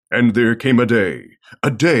And there came a day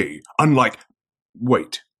unlike...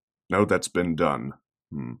 Wait, no, that's been done.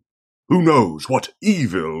 Who knows what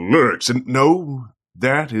evil lurks in... No,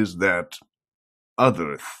 that is that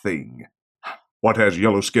other thing. What has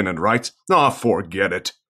yellow skin and rights? Forget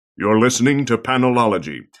it. You're listening to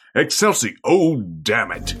Panelology. Excelsi... Oh,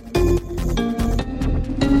 damn it.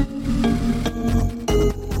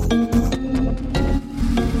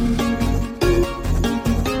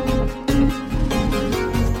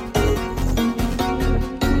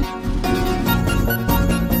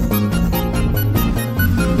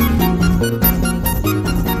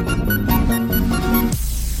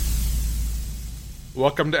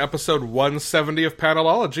 Welcome to episode 170 of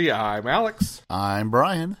Panelology. I'm Alex. I'm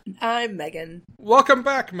Brian. I'm Megan. Welcome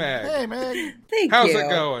back, Meg. Hey, Meg. Thank How's you. it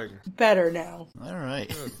going? Better now. All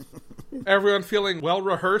right. Everyone feeling well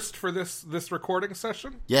rehearsed for this recording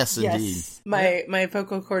session? Yes, indeed. Yes. My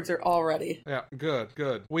vocal cords are all ready. Yeah,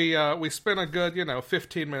 good. We spent a good,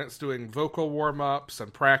 15 minutes doing vocal warm-ups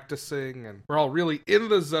and practicing, and we're all really in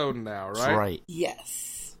the zone now, right? That's right.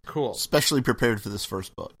 Yes. Cool. Especially prepared for this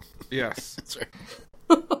first book. Yes. That's right.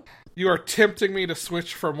 You are tempting me to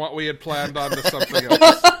switch from what we had planned on to something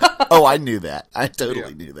else. Oh, I knew that. I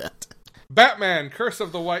totally knew that. Batman, Curse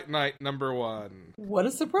of the White Knight, #1. What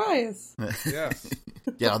a surprise. Yes.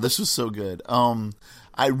 Yeah, this was so good.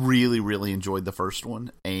 I really enjoyed the first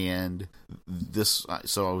one, and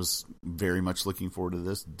so I was very much looking forward to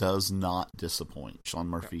this. Does not disappoint. Sean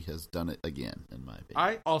Murphy has done it again, in my opinion.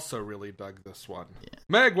 I also really dug this one. Yeah.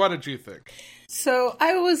 Meg, what did you think? So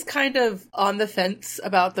I was kind of on the fence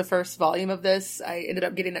about the first volume of this. I ended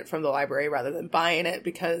up getting it from the library rather than buying it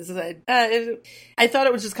because I thought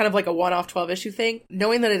it was just kind of like a one-off 12-issue thing.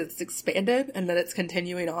 Knowing that it's expanded and that it's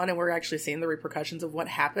continuing on and we're actually seeing the repercussions of what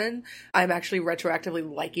happened, I'm actually retroactively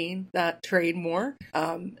liking that trade more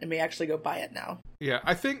and may actually go buy it now. Yeah,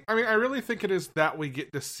 I really think it is that we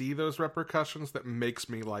get to see those repercussions that makes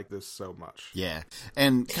me like this so much. Yeah,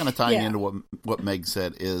 and kind of tying into what Meg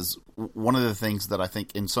said is one of the things that I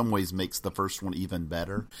think in some ways makes the first one even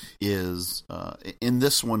better is in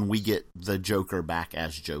this one we get the Joker back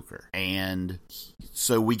as Joker. And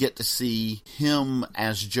so we get to see him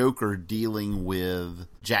as Joker dealing with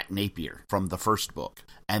Jack Napier from the first book.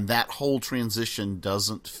 And that whole transition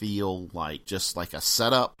doesn't feel like just like a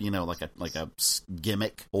setup, like a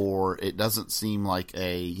gimmick, or it doesn't seem like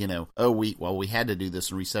a, we had to do this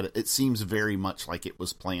and reset it. It seems very much like it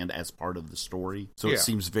was planned as part of the story. So it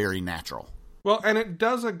seems very natural. Well, and it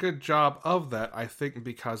does a good job of that, I think,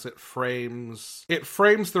 because it frames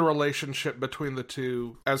the relationship between the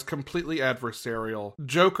two as completely adversarial.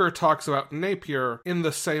 Joker talks about Napier in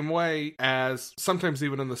the same way as, sometimes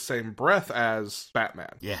even in the same breath as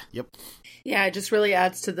Batman. Yeah, yep. Yeah, it just really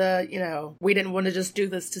adds to the, we didn't want to just do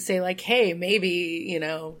this to say like, hey, maybe,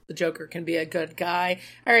 the Joker can be a good guy.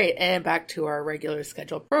 All right, and back to our regular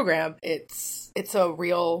scheduled program. It's a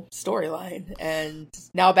real storyline, and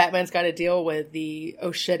now Batman's got to deal with the,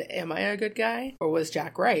 oh shit, am I a good guy? Or was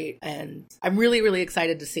Jack right? And I'm really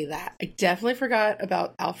excited to see that. I definitely forgot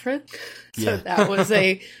about Alfred. So that was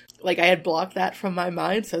I had blocked that from my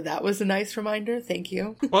mind, so that was a nice reminder. Thank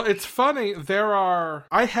you. Well, it's funny,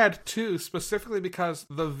 I had two, specifically because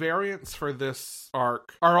the variants for this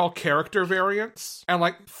arc are all character variants. And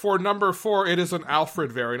for #4, it is an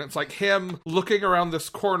Alfred variant. It's like him looking around this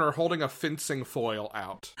corner holding a fencing foil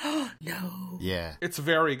out. No. Yeah. It's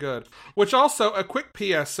very good. Which also, a quick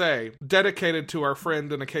PSA, dedicated to our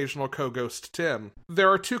friend and occasional co-ghost Tim.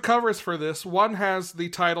 There are two covers for this. One has the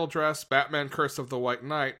title dress, Batman Curse of the White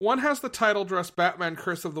Knight. One has the title dress, Batman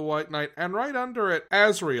Curse of the White Knight, and right under it,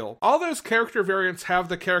 Azrael. All those character variants have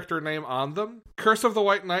the character name on them. Curse of the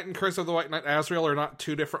White Knight and Curse of the White Knight Azrael are not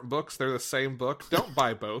two different books. They're the same book. Don't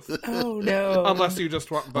buy both. Oh, no. Unless you just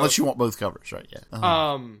want both. Unless you want both covers, right? Yeah.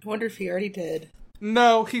 I wonder if he already did.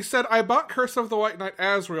 No, he said, I bought Curse of the White Knight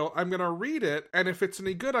Azrael. I'm going to read it, and if it's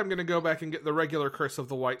any good, I'm going to go back and get the regular Curse of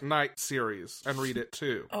the White Knight series and read it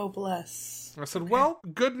too. Oh, bless. I said, well,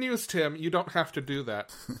 good news, Tim. You don't have to do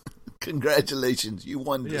that. Congratulations, you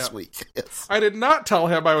won this week. Yes. I did not tell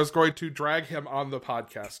him I was going to drag him on the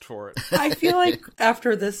podcast for it. I feel like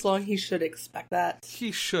after this long, he should expect that.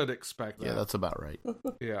 He should expect that. Yeah, that's about right.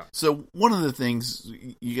 Yeah. So one of the things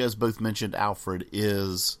you guys both mentioned, Alfred,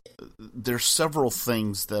 is there's several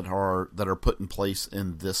things that are put in place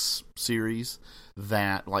in this series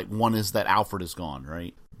that, one is that Alfred is gone,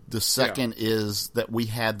 right? The second is that we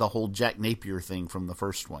had the whole Jack Napier thing from the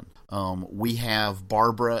first one. We have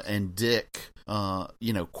Barbara and Dick,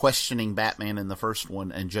 questioning Batman in the first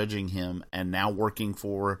one and judging him, and now working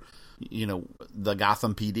for the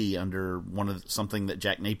Gotham PD under something that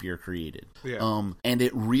Jack Napier created. Yeah. And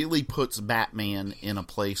it really puts Batman in a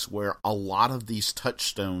place where a lot of these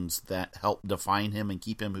touchstones that help define him and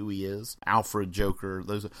keep him who he is, Alfred, Joker,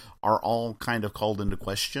 those are all kind of called into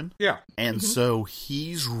question. Yeah. And so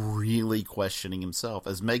he's really questioning himself.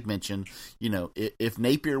 As Meg mentioned, if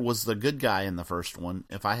Napier was the good guy in the first one,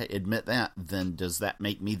 if I admit that, then does that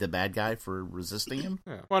make me the bad guy for resisting him?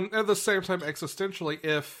 Yeah. Well, at the same time, existentially,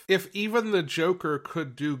 if even the Joker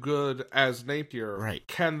could do good as Napier, right,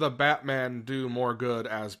 can the Batman do more good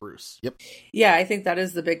as Bruce? Yep. Yeah, I think that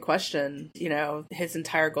is the big question. His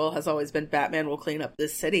entire goal has always been Batman will clean up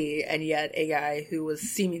this city, and yet a guy who was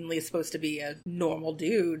seemingly supposed to be a normal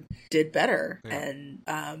dude did better. Yeah.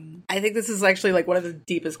 And I think this is actually like one of the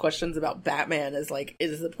deepest questions about Batman is like,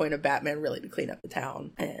 is the point of Batman really to clean up the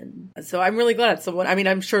town? And so I'm really glad someone,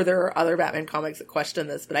 I'm sure there are other Batman comics that question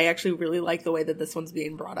this, but I actually really like the way that this one's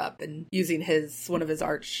being brought up and using one of his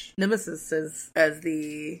arch nemesis as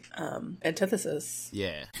the antithesis.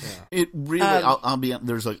 Yeah. It really, I'll be,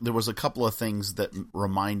 there was a couple of things that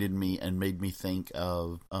reminded me and made me think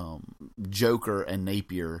of Joker and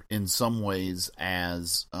Napier in some ways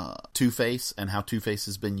as Two-Face, and how Two-Face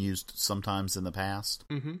has been used sometimes in the past,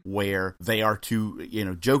 where they are two,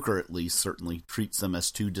 Joker at least certainly treats them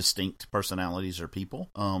as two distinct personalities or people.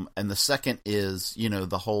 And the second is,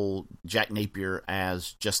 the whole Jack Napier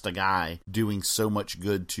as just a guy doing so much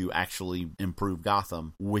good to actually improve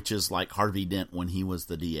Gotham, which is like Harvey Dent when he was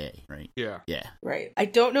the DA, right? Yeah. Yeah. Right. I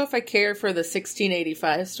don't know if I care for the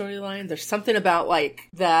 1685 storyline. There's something about like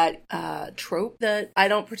that trope that I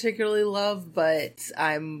don't particularly love, but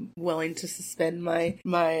I'm willing to suspend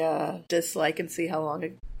my dislike and see how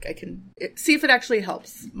long I can see if it actually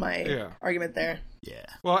helps my argument there. Yeah.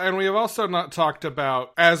 Well, and we have also not talked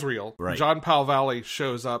about Azrael. Right. John Palvalley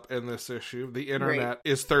shows up in this issue. The internet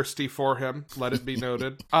is thirsty for him, let it be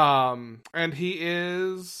noted. And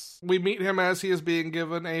we meet him as he is being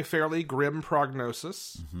given a fairly grim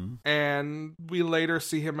prognosis. And we later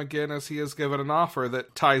see him again as he is given an offer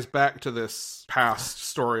that ties back to this past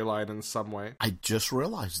storyline in some way. I just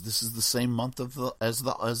realized this is the same month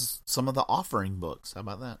as some of the Offering books. How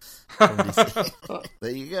about that?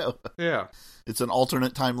 There you go. Yeah. It's an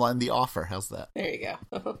alternate timeline, The Offer. How's that? There you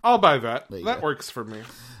go. I'll buy that. That go. Works for me.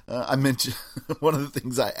 I mentioned one of the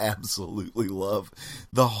things I absolutely love,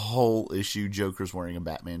 the whole issue Joker's wearing a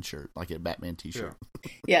Batman shirt, like a Batman t-shirt.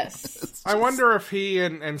 Yeah. Yes. I wonder if he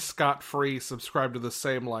and Scott Free subscribe to the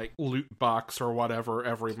same like loot box or whatever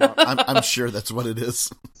every month. I'm sure that's what it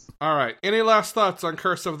is. All right. Any last thoughts on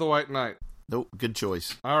Curse of the White Knight? Nope. Good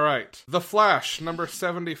choice. All right. The Flash, number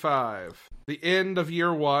 75. The end of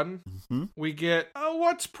year one, we get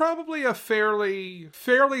what's probably a fairly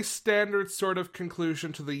standard sort of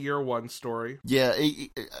conclusion to the year one story. Yeah,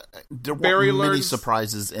 there weren't many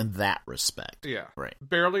surprises in that respect. Yeah. Right.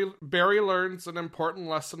 Barry learns an important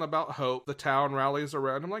lesson about hope. The town rallies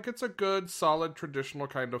around him. Like, it's a good, solid, traditional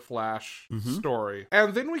kind of Flash story.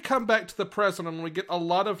 And then we come back to the present and we get a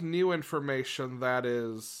lot of new information that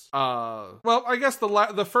is, I guess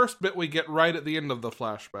the first bit we get right at the end of the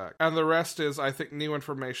flashback. And the rest is, I think, new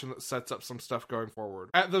information that sets up some stuff going forward.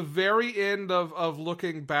 At the very end of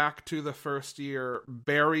looking back to the first year,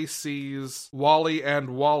 Barry sees Wally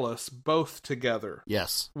and Wallace both together.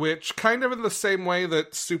 Yes. Which, kind of in the same way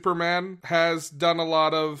that Superman has done a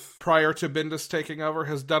lot of, prior to Bendis taking over,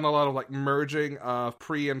 has done a lot of like merging of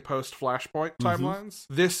pre and post Flashpoint timelines.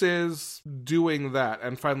 This is doing that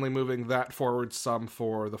and finally moving that forward some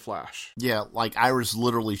for the Flash. Yeah, like Iris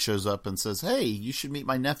literally shows up and says, "Hey, you should meet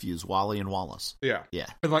my nephews, Wally and Wallace." Yeah. Yeah.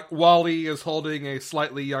 And like Wally is holding a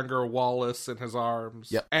slightly younger Wallace in his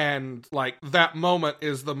arms. Yep. And like that moment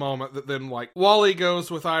is the moment that then like Wally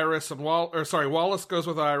goes with Iris and Wallace goes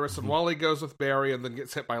with Iris and Wally goes with Barry and then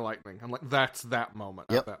gets hit by lightning. And like that's that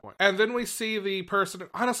moment at that point. And then we see the person,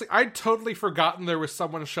 honestly, I'd totally forgotten there was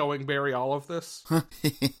someone showing Barry all of this.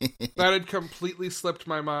 That had completely slipped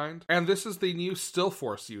my mind. And this is the new Still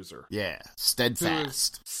Force user. Yeah.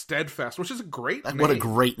 Steadfast, which is a great name. What a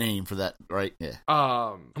great name for that, right? Yeah.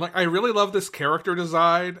 Like I really love this character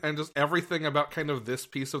design and just everything about kind of this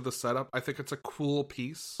piece of the setup. I think it's a cool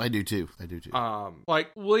piece. I do too.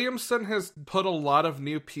 Like Williamson has put a lot of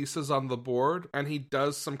new pieces on the board and he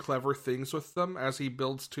does some clever things with them as he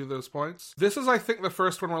builds to those points. This is, I think, the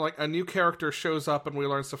first one where like a new character shows up and we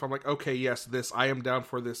learn stuff. I'm like, okay, yes, I am down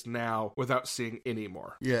for this now without seeing any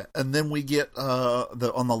more. Yeah. And then we get on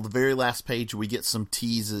the very last page, we get some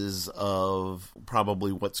teases of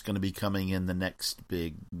probably what's going to be becoming in the next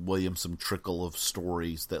big Williamson trickle of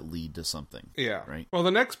stories that lead to something. Yeah. Right. Well, the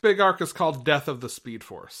next big arc is called Death of the Speed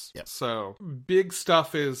Force. Yep. So big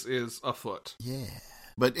stuff is afoot. Yeah.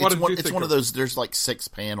 But it's one of those, there's like 6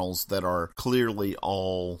 panels that are clearly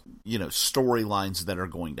all, storylines that are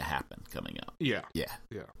going to happen coming up. Yeah. Yeah.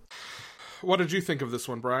 Yeah. What did you think of this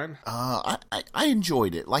one, Brian? I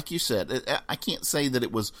enjoyed it. Like you said, I can't say that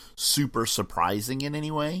it was super surprising in any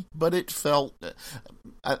way, but it felt.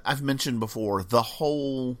 I've mentioned before the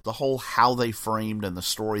whole how they framed and the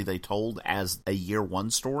story they told as a year 1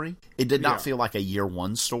 story. It did not feel like a year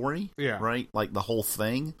 1 story, right? Like the whole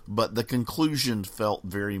thing, but the conclusion felt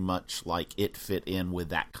very much like it fit in with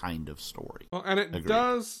that kind of story. Well, and it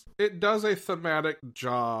does a thematic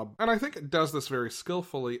job, and I think it does this very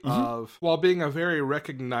skillfully. Of while being a very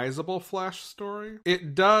recognizable Flash story,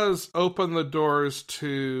 it does open the doors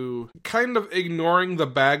to kind of ignoring the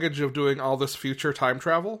baggage of doing all this future time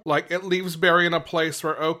travel. Like, it leaves Barry in a place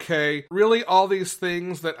where, okay, really all these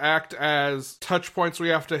things that act as touch points we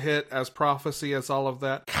have to hit, as prophecy, as all of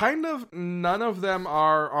that, kind of none of them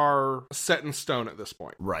are set in stone at this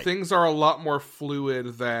point. Right. Things are a lot more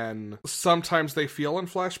fluid than sometimes they feel in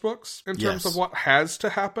Flash books in terms of what has to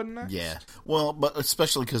happen next. Yeah. Well, but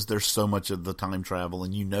especially because there's so much of the time travel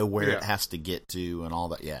and where it has to get to and all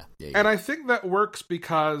that. Yeah. And I think that works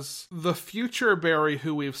because the future Barry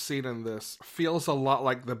who we've seen in this feels a lot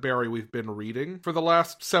like the Barry we've been reading for the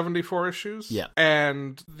last 74 issues. Yeah.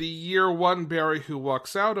 And the year 1 Barry who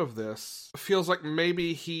walks out of this feels like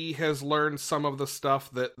maybe he has learned some of the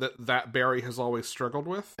stuff that Barry has always struggled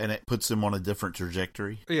with. And it puts him on a different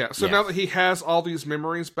trajectory. Yeah. So now that he has all these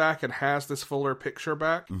memories back and has this fuller picture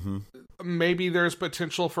back, maybe there's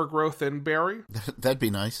potential for growth in Barry. That'd be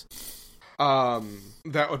nice.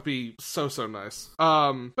 That would be so nice.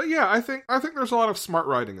 But yeah, I think there's a lot of smart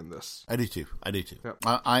writing in this. I do too. Yep.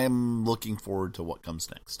 I am looking forward to what comes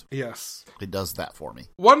next. Yes. It does that for me.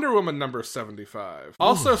 Wonder Woman number 75.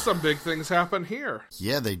 Also, some big things happen here.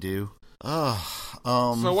 Yeah, they do.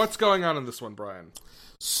 So what's going on in this one, Brian?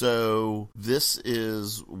 So this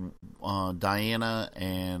is Diana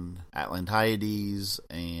and Atlantides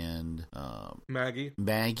and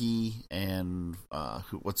Maggie and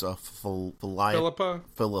Philippa.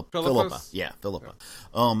 Philippa. Yeah, Philippa.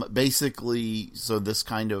 Basically, so this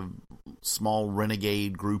kind of small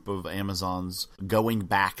renegade group of Amazons going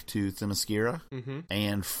back to Themyscira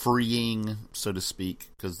and freeing, so to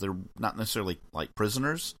speak, because they're not necessarily like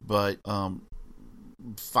prisoners, but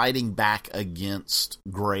fighting back against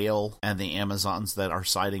Grail and the Amazons that are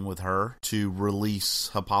siding with her to release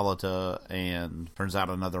Hippolyta and, turns out,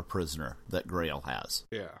 another prisoner that Grail has.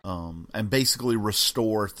 Yeah. And basically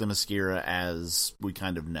restore Themyscira as we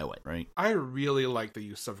kind of know it, right? I really like the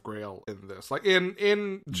use of Grail in this. Like,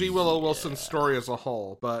 in G. Willow Wilson's story as a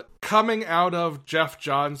whole, but coming out of Jeff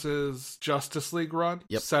Johns' Justice League run,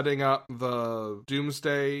 setting up the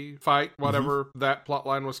Doomsday fight, whatever that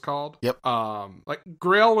plotline was called. Yep. Like,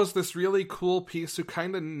 Grail was this really cool piece who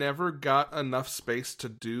kind of never got enough space to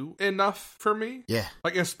do enough for me. Yeah.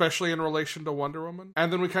 Like, especially in relation to Wonder Woman. And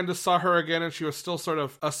then we kind of saw her again, and she was still sort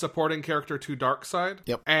of a supporting character to Darkseid.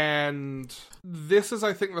 Yep. And this is,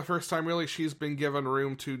 I think, the first time really she's been given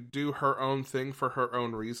room to do her own thing for her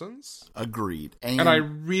own reasons. Agreed. And I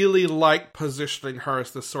really like positioning her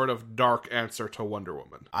as this sort of dark answer to Wonder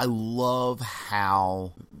Woman. I love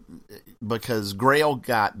how, because Grail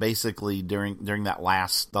got basically during the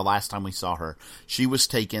last time we saw her, she was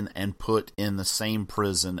taken and put in the same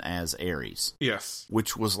prison as Ares. Yes.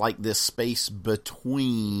 Which was like this space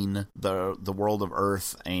between the world of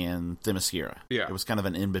Earth and Themyscira. Yeah. It was kind of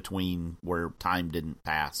an in-between where time didn't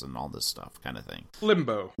pass and all this stuff kind of thing.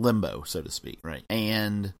 Limbo, so to speak. Right.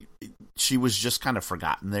 And she was just kind of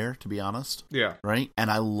forgotten there, to be honest. Yeah. Right?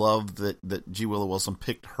 And I love that G. Willow Wilson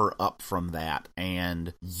picked her up from that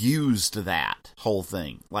and used that whole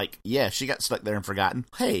thing. Like, yeah, she got stuck there and forgotten.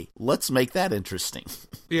 Hey, let's make that interesting.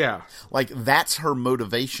 Yeah. Like, that's her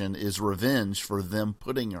motivation, is revenge for them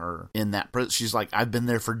putting her in that prison. She's like, I've been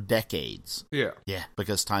there for decades. Yeah. Yeah,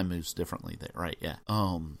 because time moves differently there, right? Yeah.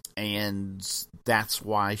 And that's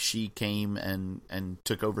why she came and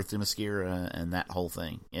took over Themyscira and that whole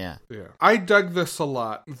thing. Yeah. Yeah. I dug this a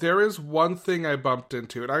lot. There is one thing I bumped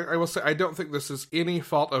into, and I will say I don't think this is any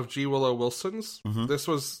fault of G. Willow Wilson's. This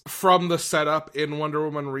was from the setup in Wonder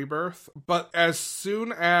Woman Rebirth. But as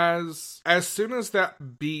soon as that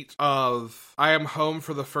beat of I am home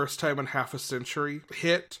for the first time in half a century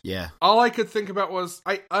hit, Yeah. all I could think about was,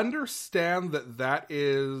 I understand that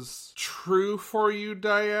is true for you,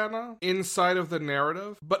 Diana, inside of the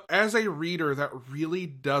narrative, but as a reader, that really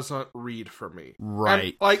doesn't read for me.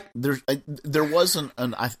 Right. And, there wasn't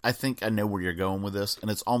I think I know where you're going with this,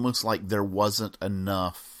 and it's almost like there wasn't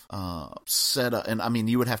enough setup, and I mean,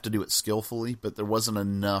 you would have to do it skillfully, but there wasn't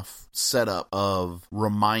enough setup of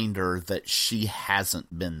reminder that she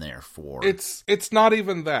hasn't been there for. It's not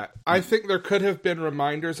even that. I think there could have been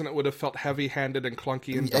reminders, and it would have felt heavy-handed and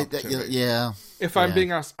clunky and dumb to me. Yeah. If I'm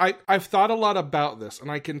being honest, I've thought a lot about this,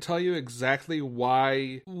 and I can tell you exactly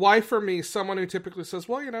why for me, someone who typically says,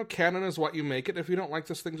 well, canon is what you make it. If you don't like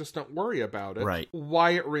this thing, just don't worry about it. Right.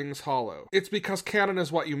 Why it rings hollow. It's because canon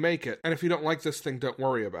is what you make it, and if you don't like this thing, don't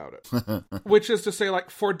worry about it. Which is to say, like,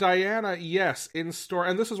 for Diana, yes, in story,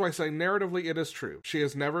 and this is why I say narratively it is true. She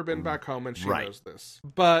has never been back home, and she knows this.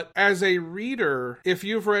 But as a reader, if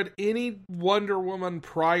you've read any Wonder Woman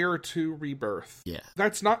prior to Rebirth,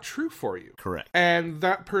 that's not true for you. Correct. And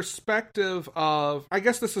that perspective of, I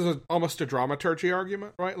guess this is almost a dramaturgy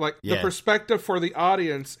argument, right? Like, the perspective for the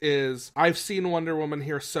audience is, I've seen Wonder Woman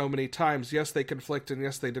here so many times. Yes, they conflict, and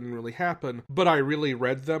yes, they didn't really happen, but I really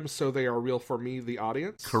read them, so they are real for me, the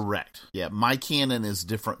audience. Correct. Yeah, my canon is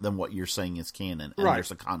different than what you're saying is canon, and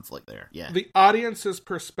there's a conflict there. Yeah. The audience's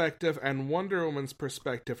perspective and Wonder Woman's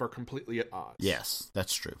perspective are completely at odds. Yes,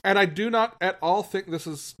 that's true. And I do not at all think this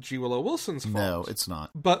is G. Willow Wilson's fault. No, it's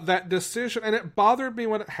not. But that decision, and it bothered me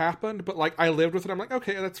when it happened, but like, I lived with it. I'm like,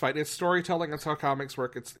 okay, that's fine. It's storytelling. It's how comics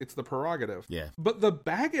work. It's the prerogative. Yeah. But the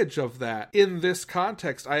baggage of that in this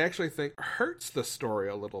context, I actually think hurts the story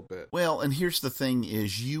a little bit. Well, and here's the thing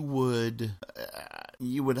is you would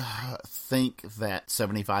think that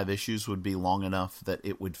 75 issues would be long enough that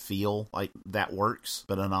it would feel like that works,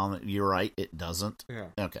 but you're right, it doesn't. Yeah.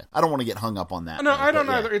 Okay. I don't want to get hung up on that. No, I don't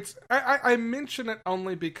either. It's I mention it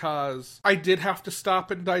only because I did have to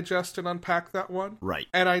stop and digest and unpack that one. Right.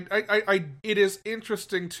 And I it is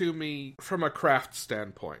interesting to me from a craft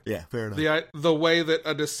standpoint. Yeah, fair enough. The way that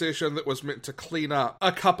a decision that was meant to clean up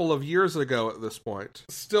a couple of years ago at this point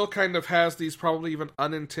still kind of has these probably even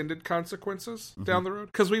unintended consequences down the road.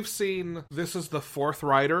 Because we've seen, this is the fourth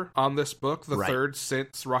writer on this book, the third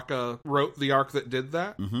since Rucka wrote the arc that did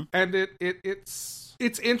that. And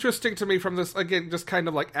it's interesting to me from this, again, just kind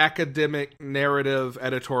of like academic narrative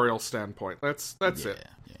editorial standpoint. That's it.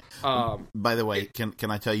 By the way,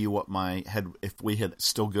 can I tell you what if we had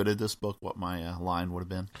still good at this book, what my line would have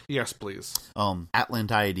been? Yes, please.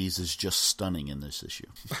 Atlantides is just stunning in this issue.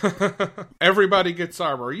 Everybody gets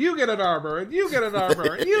armor. You get an armor, and you get an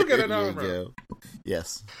armor, and you get an armor. You go.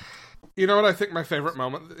 Yes. You know what I think my favorite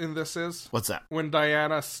moment in this is? What's that? When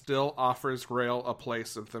Diana still offers Rail a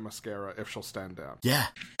place in Themyscira if she'll stand down. Yeah.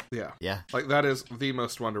 Yeah. Like, that is the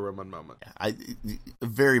most Wonder Woman moment. Yeah,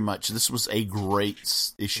 very much. This was a great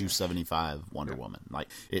issue 75 Wonder Woman. Like,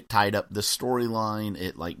 it tied up the storyline.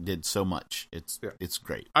 It did so much. It's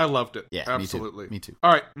great. I loved it. Yeah, absolutely. Me too.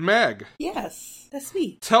 All right, Meg. Yes, that's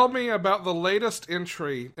me. Tell me about the latest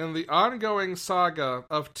entry in the ongoing saga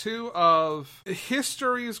of two of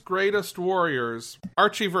history's greatest warriors,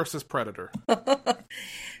 Archie versus Predator.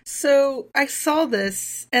 So I saw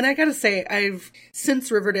this, and I gotta say,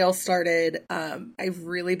 since Riverdale started, I've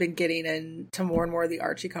really been getting into more and more of the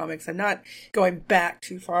Archie comics. I'm not going back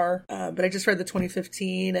too far, but I just read the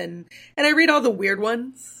 2015, and I read all the weird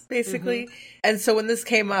ones, basically. And so when this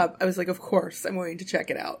came up, I was like, of course, I'm going to check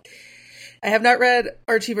it out. I have not read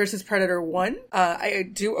Archie vs. Predator 1. I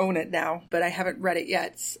do own it now, but I haven't read it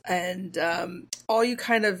yet. And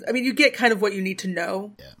you get kind of what you need to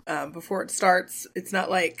know before it starts. It's not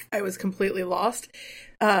like I was completely lost.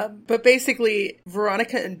 But basically,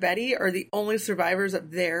 Veronica and Betty are the only survivors of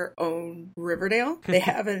their own Riverdale. They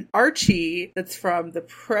have an Archie that's from the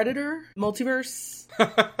Predator multiverse.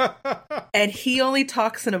 And he only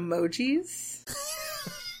talks in emojis.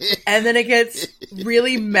 And then it gets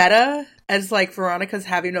really meta as like Veronica's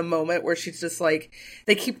having a moment where she's just like,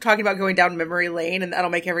 they keep talking about going down memory lane and that'll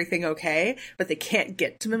make everything okay, but they can't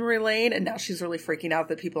get to memory lane, and now she's really freaking out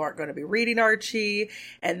that people aren't going to be reading Archie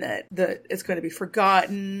and that it's going to be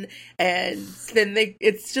forgotten. And then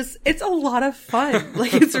it's a lot of fun.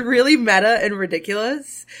 Like, it's really meta and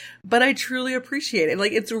ridiculous, but I truly appreciate it.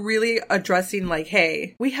 Like, it's really addressing like,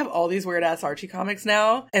 hey, we have all these weird ass Archie comics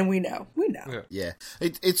now, and we know. Yeah.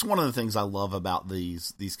 It's one of the things I love about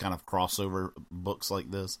these kind of crossover books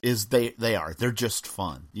like this is they're just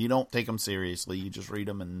fun. You don't take them seriously. You just read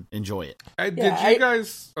them and enjoy it.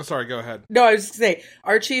 Guys? Oh, sorry. Go ahead. No, I was just gonna say,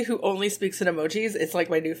 Archie who only speaks in emojis, it's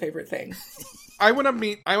like my new favorite thing. I want to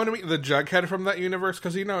meet the Jughead from that universe,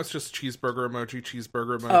 because it's just cheeseburger emoji,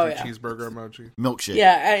 cheeseburger emoji. Milkshake.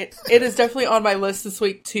 Yeah, it is definitely on my list this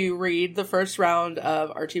week to read the first round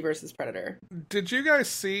of Archie versus Predator. Did you guys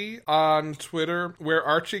see on Twitter where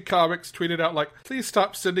Archie Comics tweeted out, like, please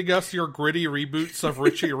stop sending us your gritty reboots of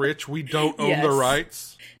Richie Rich. We don't own the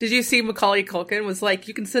rights. Did you see Macaulay Culkin was like,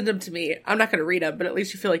 you can send them to me. I'm not going to read them, but at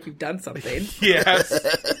least you feel like you've done something. Yes.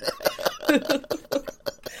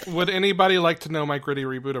 Would anybody like to know my gritty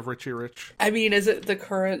reboot of Richie Rich? I mean, is it the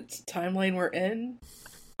current timeline we're in?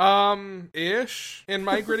 Ish. In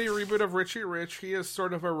my gritty reboot of Richie Rich, he is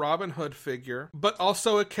sort of a Robin Hood figure, but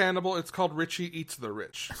also a cannibal. It's called Richie Eats the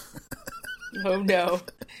Rich. Oh no.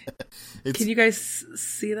 Can you guys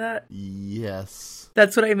see that? Yes.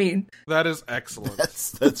 That's what I mean. That is excellent.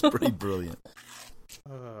 That's pretty brilliant.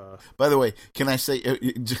 By the way, can I say,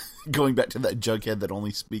 going back to that Jughead that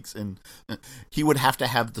only speaks in, he would have to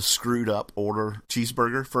have the screwed up order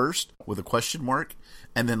cheeseburger first with a question mark,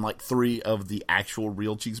 and then like 3 of the actual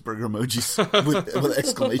real cheeseburger emojis with an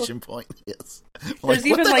exclamation point. Yes. There's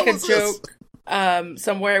even like a joke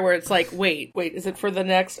somewhere where it's like, wait, is it for the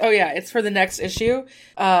next? Oh yeah, it's for the next issue.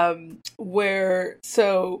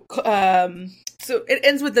 So it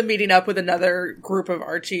ends with them meeting up with another group of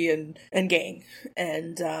Archie and gang.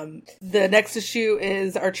 And the next issue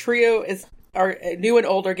is our trio are new and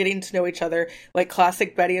old are getting to know each other, like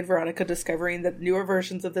classic Betty and Veronica discovering that newer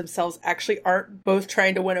versions of themselves actually aren't both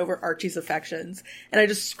trying to win over Archie's affections. And I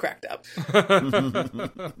just cracked up.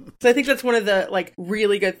 So I think that's one of the like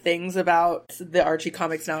really good things about the Archie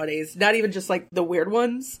comics nowadays, not even just like the weird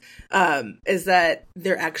ones, is that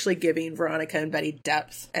they're actually giving Veronica and Betty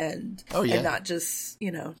depth and not just,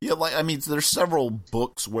 Yeah, like, I mean, there's several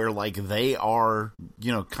books where like they are,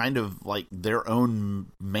 kind of like their own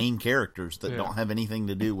main characters that don't have anything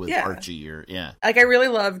to do with Archie or like I really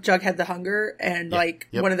love Jughead the Hunger, and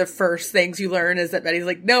one of the first things you learn is that Betty's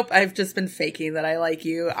like, nope, I've just been faking that I like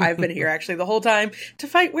you. I've been here actually the whole time to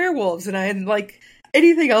fight werewolves, and like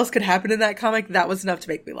anything else could happen in that comic. That was enough to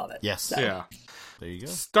make me love it. Yes. So. Yeah. There you go.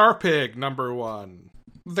 Star Pig #1.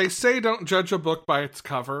 They say don't judge a book by its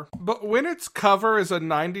cover, but when its cover is a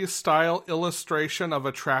 90s style illustration of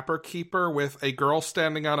a trapper keeper with a girl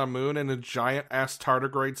standing on a moon and a giant ass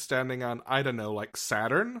tardigrade standing on, I don't know, like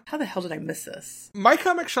Saturn? How the hell did I miss this? My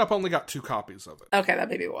comic shop only got 2 copies of it. Okay, that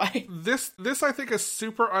may be why. This I think is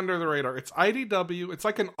super under the radar. It's IDW. It's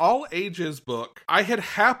like an all ages book. I had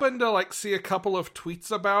happened to like see a couple of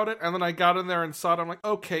tweets about it, and then I got in there and saw it. I'm like,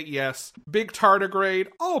 okay, yes, big tardigrade.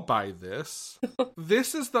 I'll buy this.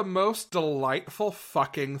 This is the most delightful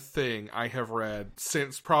fucking thing I have read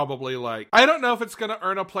since probably like, I don't know if it's going to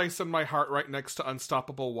earn a place in my heart right next to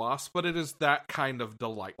Unstoppable Wasp, but it is that kind of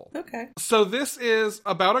delightful. Okay. So this is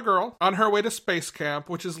about a girl on her way to space camp,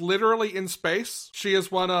 which is literally in space. She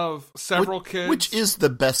is one of several kids. Which is the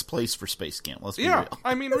best place for space camp, let's be real.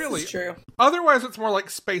 I mean, really. This is true. Otherwise, it's more like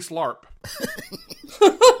space LARP.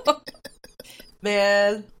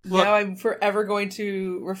 Man, Look, now I'm forever going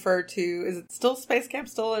to refer to, is it still Space Camp,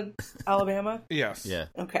 still in Alabama? Yes. Yeah.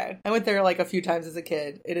 Okay. I went there like a few times as a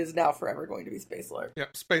kid. It is now forever going to be Space LARP. Yeah,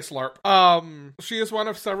 Space LARP. She is one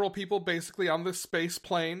of several people basically on this space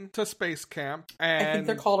plane to space camp. And I think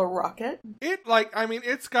they're called a rocket.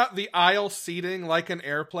 It's got the aisle seating like an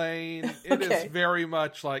airplane. It Okay. is very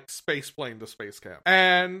much like space plane to space camp.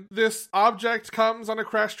 And this object comes on a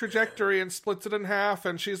crash trajectory and splits it in half,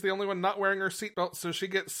 and she's the only one not wearing her seatbelt, so she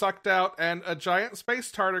gets sucked out, and a giant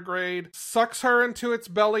space tardigrade sucks her into its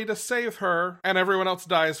belly to save her, and everyone else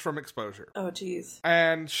dies from exposure. Oh, jeez.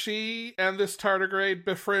 And she and this tardigrade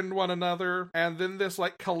befriend one another, and then this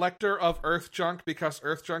like collector of Earth junk, because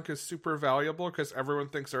Earth junk is super valuable because everyone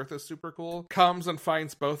thinks Earth is super cool, comes and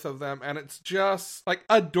finds both of them, and it's just like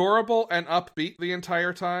adorable and upbeat the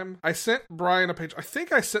entire time. I sent Brian a page. I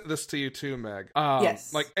think I sent this to you too, Meg.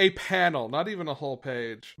 Yes. Like a panel, not even a whole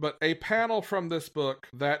page, but a panel from this book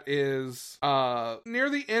that is near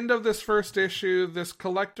the end of this first issue. This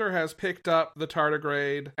collector has picked up the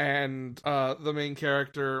tardigrade and the main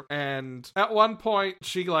character, and at one point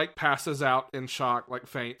she like passes out in shock, like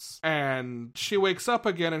faints, and she wakes up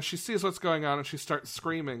again and she sees what's going on and she starts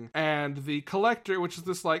screaming, and the collector, which is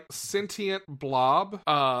this like sentient blob,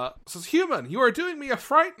 says, "Human, you are doing me a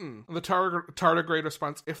frighten." The tardigrade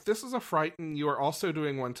responds, "If this is a frighten, you are also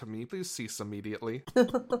doing one to me. Please cease immediately."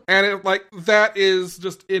 And it like that is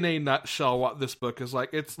just in a nutshell what this book is like.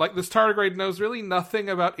 It's like this tardigrade knows really nothing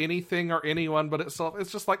about anything or anyone but itself.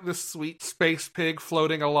 It's just like this sweet space pig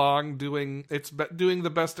floating along doing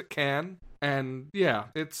the best it can. And yeah,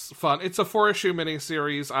 it's fun. It's a 4-issue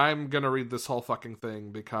miniseries. I'm gonna read this whole fucking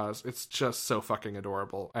thing because it's just so fucking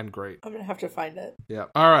adorable and great. I'm gonna have to find it. Yeah.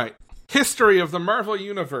 All right. History of the Marvel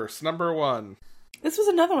Universe, number 1. This was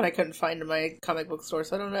another one I couldn't find in my comic book store,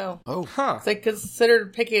 so I don't know. Oh. Huh. So I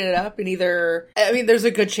considered picking it up, and there's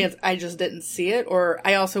a good chance I just didn't see it, or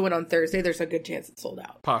I also went on Thursday, there's a good chance it's sold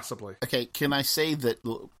out. Possibly. Okay, can I say that,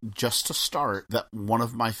 just to start, that one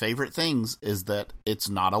of my favorite things is that it's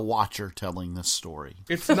not a watcher telling this story.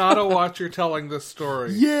 It's not a watcher telling this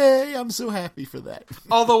story. Yay, I'm so happy for that.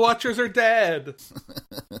 All the watchers are dead.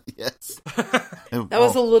 Yes. That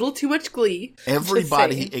was a little too much glee.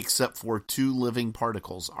 Everybody except for 2 living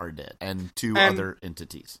particles are dead, and 2 other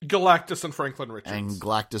entities. Galactus and Franklin Richards. And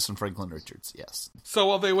Galactus and Franklin Richards, yes. So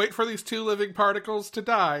while they wait for these 2 living particles to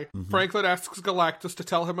die, Franklin asks Galactus to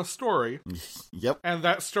tell him a story. Yep. And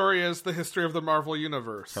that story is the history of the Marvel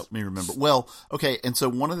Universe. Help me remember. Well, okay, and so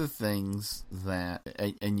one of the things that,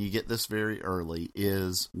 and you get this very early,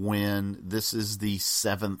 is when this is the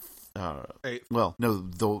 7th. 8th. Well, no,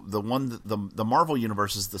 the one that the Marvel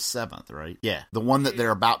Universe is the 7th, right? Yeah, the one that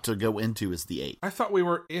they're about to go into is the 8th. I thought we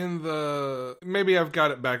were in the... Maybe I've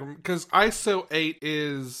got it back. Because ISO 8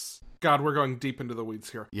 is... God, we're going deep into the weeds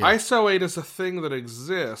here. Yeah. ISO 8 is a thing that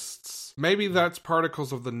exists. Maybe that's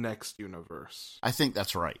particles of the next universe. I think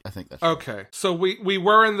that's right. Okay. So we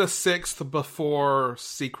were in the 6th before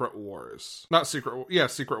Secret Wars. Not Secret Wars. Yeah,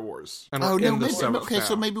 Secret Wars. And oh, we're no, in the maybe, 7th okay, now.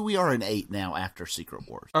 so maybe we are in 8 now after Secret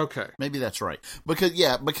Wars. Okay. Maybe that's right.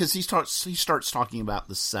 Because he starts talking about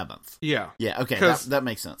the 7th. Yeah. Yeah, okay, that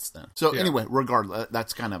makes sense then. So anyway, regardless,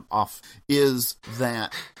 that's kind of off, is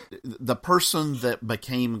that the person that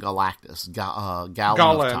became Galactus,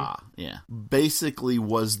 Galen, basically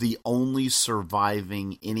was the only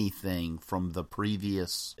surviving anything from the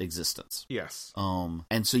previous existence. Yes.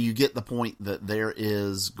 And so you get the point that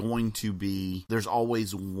there's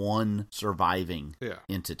always one surviving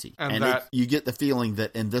entity. And you get the feeling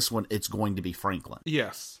that in this one, it's going to be Franklin.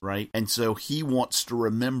 Yes. Right? And so he wants to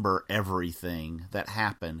remember everything that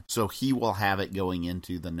happened, so he will have it going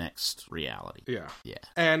into the next reality. Yeah. Yeah.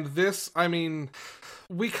 And this, I mean...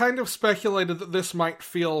 We kind of speculated that this might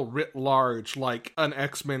feel writ large like an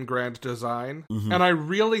X-Men Grand Design, and I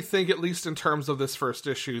really think, at least in terms of this first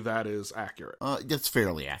issue, that is accurate. It's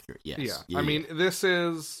fairly accurate, yes. Yeah. I mean, it's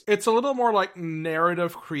a little more like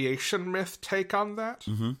narrative creation myth take on that,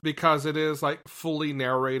 because it is like fully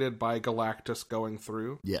narrated by Galactus going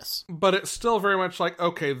through. Yes. But it's still very much like,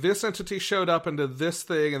 okay, this entity showed up and did this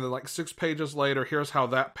thing, and then like 6 pages later, here's how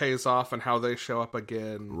that pays off and how they show up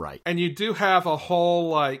again. Right. And you do have a whole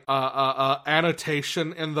like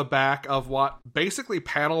annotation in the back of what basically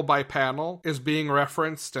panel by panel is being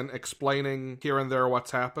referenced and explaining here and there what's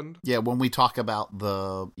happened. Yeah, when we talk about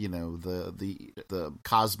the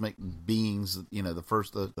cosmic beings,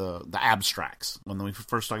 the abstracts, when we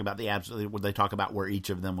first talk about the abstracts, they talk about where each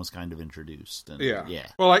of them was kind of introduced. And, yeah.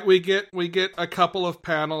 Well, like we get a couple of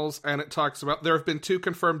panels, and it talks about there have been 2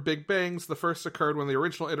 confirmed Big Bangs. The first occurred when the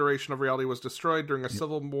original iteration of reality was destroyed during a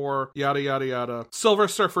civil war. Yada yada yada. Silver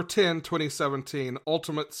Surfer 10, 2017.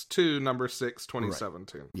 Ultimates 2, number 6,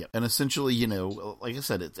 2017. Right. Yeah, and essentially, like I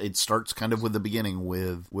said, it starts kind of with the beginning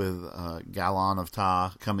with Galan of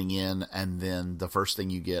Ta coming in, and then the first thing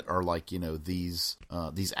you get are like these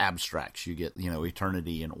abstracts. You get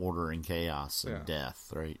eternity and order and chaos and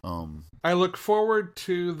death, right? I look forward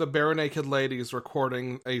to the Bare Naked Ladies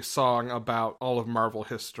recording a song about all of Marvel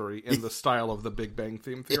history in the style of the Big Bang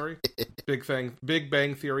Theory. Big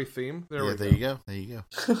Bang Theory theme. There you go.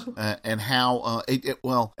 And how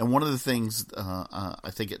and one of the things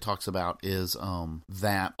I think it talks about is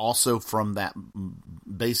that also from that,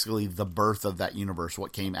 basically the birth of that universe,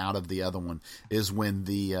 what came out of the other one is when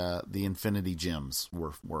the Infinity Gems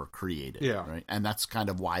were created. Yeah. Right. And that's kind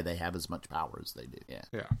of why they have as much power as they do. Yeah.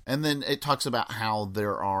 Yeah. And then it talks about how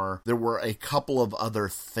there were a couple of other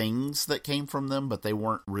things that came from them, but they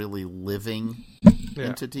weren't really living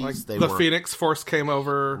entities. Like they the were Phoenix Force came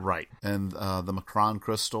over. Right. And the Macron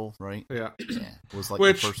crystal, right? Yeah. Was like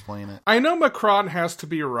the first planet. I know Macron has to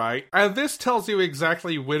be right, and this tells you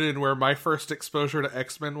exactly when and where my first exposure to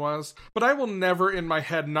X-Men was, but I will never in my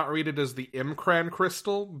head not read it as the Imcran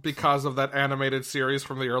crystal because of that animated series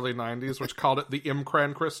from the early 90s, which called it the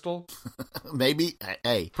Imcran crystal. Maybe.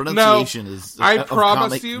 Hey, pronunciation is I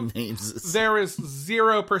promise you, there is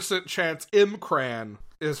 0% chance Imcran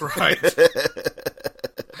is right.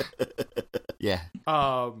 Yeah.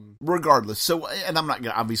 Regardless, so, and I'm not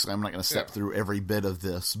gonna step through every bit of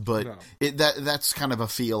this, but that's kind of a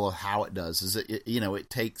feel of how it does. Is it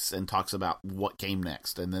takes and talks about what came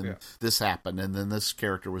next, and then this happened, and then this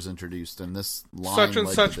character was introduced, and this line such and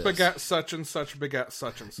led such to this. begat such and such begat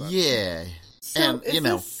such and such. Yeah. So and is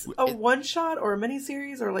this a one shot or a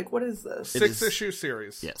miniseries, or like what is this? 6-issue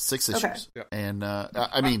series. Yeah, 6 issues. Okay. Yep. And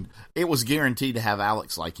I mean, it was guaranteed to have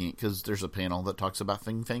Alex liking it because there's a panel that talks about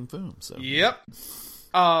Fing Fang Foom. So Yep.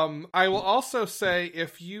 I will also say,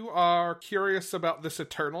 if you are curious about this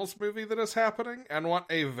Eternals movie that is happening and want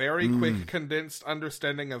a very quick, condensed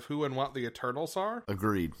understanding of who and what the Eternals are,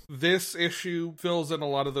 agreed. this issue fills in a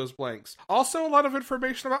lot of those blanks. Also, a lot of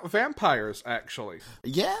information about vampires, actually.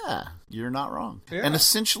 Yeah, you're not wrong. Yeah. And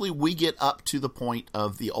essentially, we get up to the point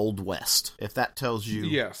of the Old West. If that tells you,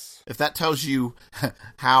 Yes. if that tells you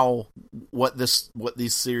what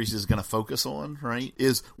these series is going to focus on, right?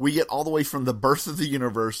 Is we get all the way from the birth of the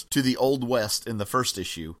universe to the Old West in the first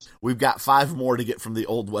issue. We've got 5 more to get from the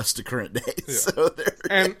Old West to current day. Yeah. So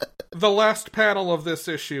and the last panel of this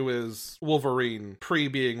issue is Wolverine,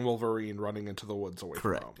 pre-being Wolverine, running into the woods away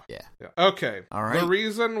correct. from home. Yeah. Okay. All right. The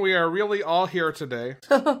reason we are really all here today,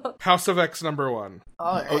 House of X #1.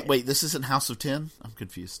 Oh, wait, this isn't House of 10? I'm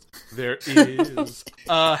confused. There is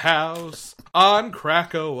a house on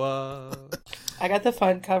Krakoa. I got the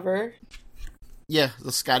fun cover. Yeah,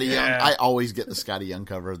 the Scotty Young. Yeah. I always get the Scotty Young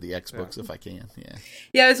cover of the X books if I can. Yeah.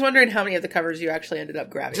 Yeah, I was wondering how many of the covers you actually ended up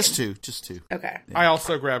grabbing. Just two. Okay. I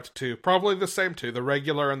also grabbed 2. Probably the same 2. The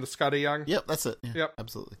regular and the Scotty Young. Yep, that's it. Yeah, Yep.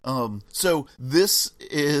 absolutely. So this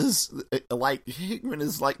is like Hickman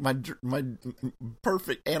is like my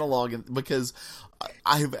perfect analog because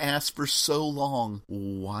I have asked for so long,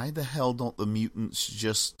 why the hell don't the mutants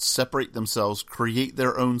just separate themselves, create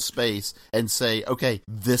their own space, and say, okay,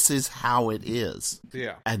 this is how it is.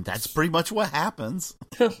 Yeah. And that's pretty much what happens.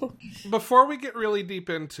 Before we get really deep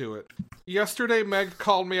into it, yesterday Meg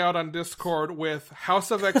called me out on Discord with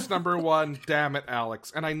House of X #1, damn it,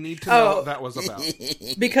 Alex, and I need to know what that was about.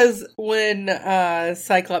 Because when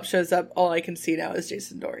Cyclops shows up, all I can see now is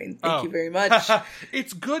Jason Doreen. Thank you very much.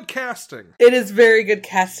 It's good casting. It is very good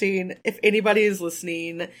casting. If anybody is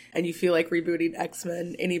listening and you feel like rebooting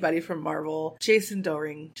X-Men, anybody from Marvel, Jason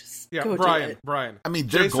Doring, just go do it. Brian. I mean,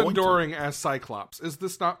 they're Jason going to. Doring as Cyclops. Is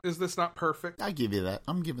this not perfect? I give you that.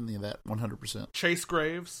 I'm giving you that 100%. Chase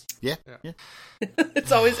Graves. Yeah.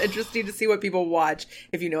 It's always interesting to see what people watch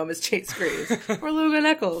if you know him as Chase Graves or Logan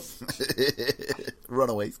Eccles.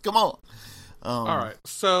 Runaways. Come on. All right,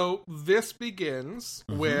 so this begins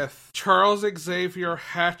with Charles Xavier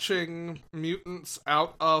hatching mutants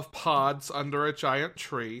out of pods under a giant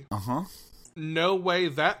tree. No way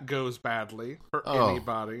that goes badly for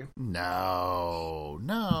anybody. No.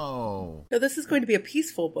 No, this is going to be a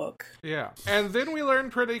peaceful book. Yeah. And then we learn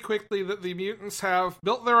pretty quickly that the mutants have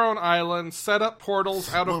built their own island, set up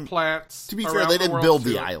portals out of plants. To be fair, they didn't build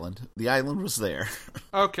the island. The island was there.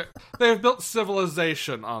 Okay. They've built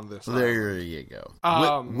civilization on this island. There you go.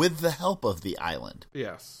 With the help of the island.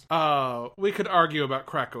 Yes. We could argue about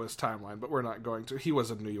Krakoa's timeline, but we're not going to. He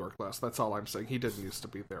was in New York last. That's all I'm saying. He didn't used to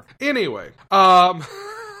be there. Anyway.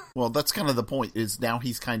 Well, that's kind of the point, is now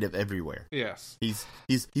he's kind of everywhere. Yes.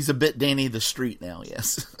 He's a bit Danny the Street now,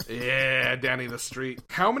 yes. Yeah, Danny the Street.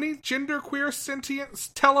 How many genderqueer sentient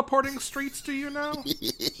teleporting streets do you know?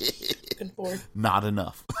 Not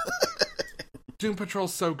enough. Doom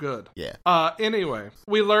Patrol's so good. Yeah. Anyway,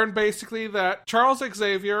 we learn basically that Charles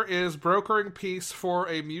Xavier is brokering peace for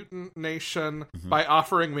a mutant nation by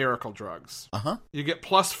offering miracle drugs. You get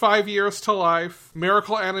plus 5 years to life,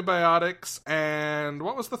 miracle antibiotics, and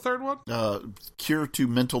what was the third one? Cure to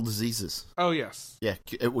mental diseases. Oh, yes. Yeah,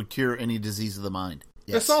 it would cure any disease of the mind.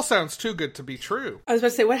 Yes. This all sounds too good to be true. I was about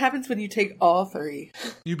to say, what happens when you take all 3?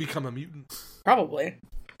 You become a mutant. Probably.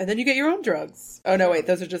 And then you get your own drugs. Oh, no, wait.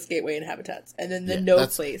 Those are just gateway and habitats. And then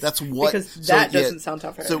place. That's what... Because that doesn't sound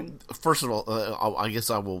tough. So, first of all, I guess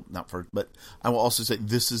I will... Not first, but I will also say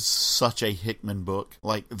this is such a Hickman book.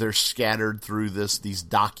 Like, they're scattered through these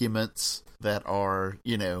documents that are,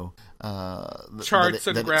 charts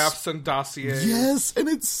and graphs and dossiers. Yes, and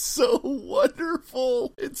it's so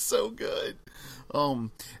wonderful. It's so good.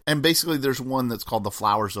 And basically there's one that's called The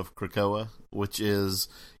Flowers of Krakoa, which is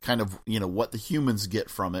kind of, what the humans get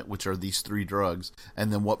from it, which are these 3 drugs,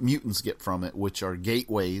 and then what mutants get from it, which are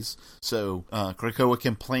gateways. So Krakoa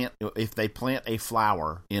can if they plant a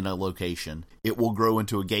flower in a location, it will grow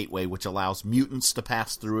into a gateway, which allows mutants to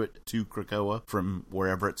pass through it to Krakoa from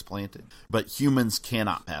wherever it's planted. But humans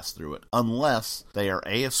cannot pass through it unless they are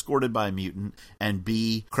A, escorted by a mutant, and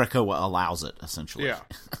B, Krakoa allows it, essentially. Yeah.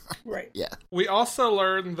 Right. Yeah. We also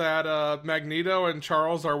learned that Magneto and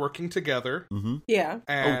Charles are working together. Mm-hmm. Yeah.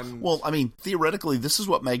 And well, I mean, theoretically, this is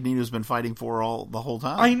what Magneto's been fighting for the whole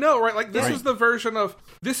time. I know, right? Like, this Right. is the version of,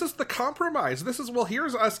 this is the compromise. This is, well,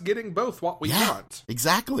 here's us getting both what we want.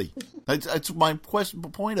 Exactly. That's my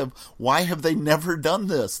point of, why have they never done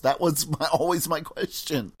this? That was always my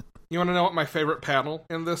question. You want to know what my favorite panel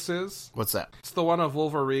in this is? What's that? It's the one of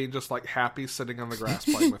Wolverine just, like, happy sitting on the grass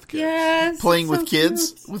playing with kids. Yes. Playing so with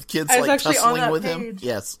kids? cute. With kids, I was like, actually on tussling that with him? page.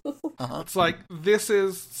 Yes. It's like, this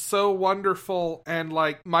is so wonderful, and,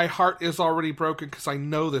 like, my heart is already broken because I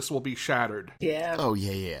know this will be shattered. Yeah. Oh,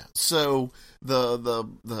 yeah. So the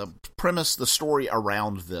premise, the story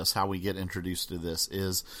around this, how we get introduced to this,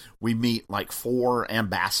 is we meet like 4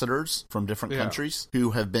 ambassadors from different countries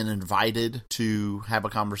who have been invited to have a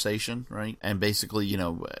conversation, right? And basically,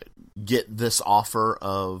 get this offer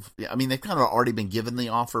of, I mean, they've kind of already been given the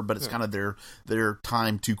offer, but it's kind of their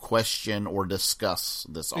time to question or discuss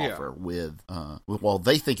this offer with, well,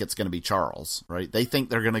 they think it's going to be Charles, right? They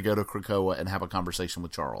think they're going to go to Krakoa and have a conversation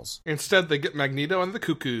with Charles. Instead, they get Magneto and the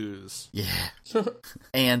Cuckoos. Yeah.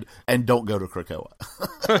 and don't go to Krakoa.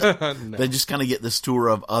 No. They just kind of get this tour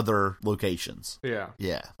of other locations. Yeah.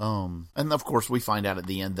 Yeah. And of course we find out at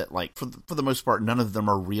the end that, like, for the most part, none of them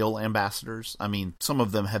are real ambassadors. I mean, some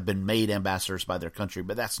of them have been made ambassadors by their country,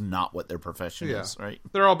 but that's not what their profession is, right?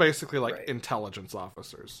 They're all basically like intelligence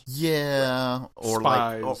officers. Yeah. Or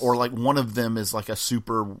Spies. like one of them is like a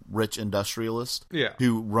super rich industrialist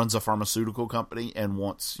who runs a pharmaceutical company and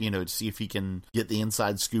wants, to see if he can get the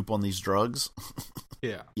inside scoop on these drugs.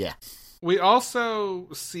 Yeah. Yeah. We also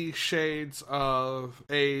see shades of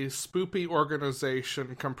a spoopy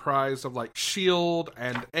organization comprised of, like, S.H.I.E.L.D.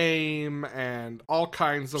 and AIM and all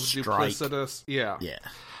kinds of Strike. duplicitous... Yeah.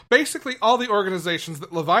 Basically all the organizations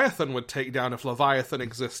that Leviathan would take down if Leviathan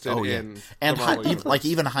existed in and the Marvel universe.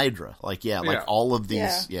 even Hydra, all of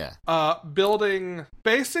these, building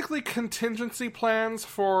basically contingency plans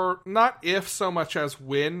for not if so much as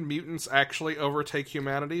when mutants actually overtake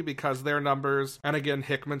humanity, because their numbers, and again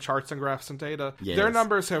Hickman charts and graphs and data, their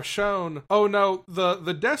numbers have shown, oh no,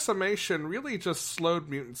 the decimation really just slowed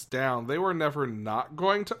mutants down. They were never not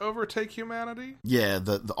going to overtake humanity. Yeah,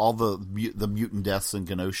 all the mutant deaths in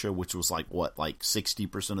Genosha, which was like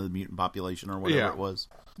 60% of the mutant population or whatever it was.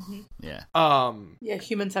 Mm-hmm. Yeah.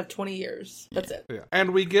 Humans have 20 years. That's it. Yeah.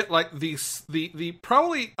 And we get like the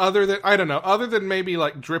probably other than maybe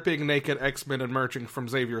like dripping naked X-Men emerging from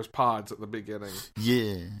Xavier's pods at the beginning.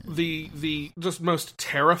 Yeah. The just most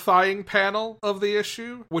terrifying panel of the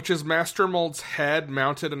issue, which is Master Mold's head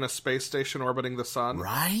mounted in a space station orbiting the sun.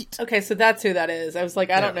 Right? Okay, so that's who that is. I was like,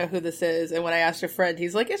 I don't know who this is. And when I asked a friend,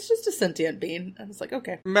 he's like, it's just a sentient being. I was like,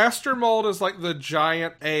 okay. Master Mold is like the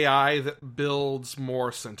giant AI that builds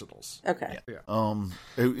more Sentinels. Okay. Yeah.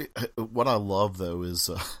 What I love though is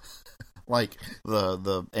like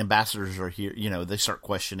the ambassadors are here, they start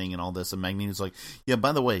questioning and all this, and Magneto's like, yeah,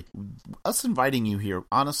 by the way, us inviting you here,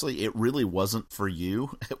 honestly, it really wasn't for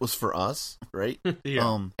you, it was for us, right?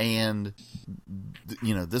 And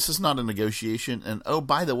this is not a negotiation, and oh,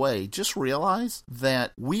 by the way, just realize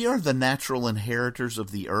that we are the natural inheritors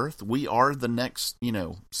of the earth. We are the next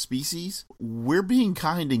species. We're being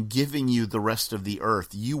kind and giving you the rest of the earth.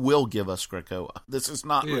 You will give us Krakoa. This is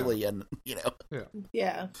not really and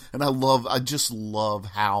I just love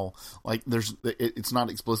how, like, it's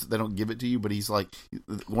not explicit, they don't give it to you, but he's like,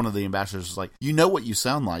 one of the ambassadors is like, you know what you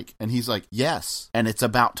sound like? And he's like, yes, and it's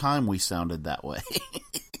about time we sounded that way.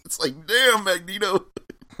 It's like, damn, Magneto.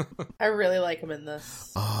 I really like him in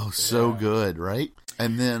this. Oh, so good, right?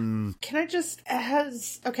 And then... Can I just...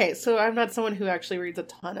 Okay, so I'm not someone who actually reads a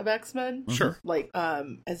ton of X-Men. Sure. Like,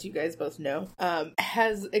 as you guys both know.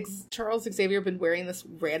 Has Charles Xavier been wearing this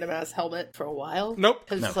random-ass helmet for a while? Nope.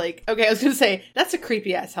 Because, okay, I was going to say, that's a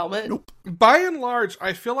creepy-ass helmet. Nope. By and large,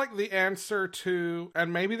 I feel like the answer to...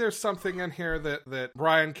 And maybe there's something in here that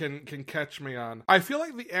Brian can catch me on. I feel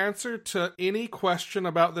like the answer to any question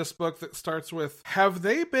about this book that starts with, have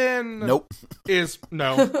they been... Nope. Is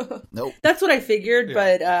no. Nope. That's what I figured,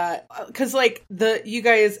 but because like you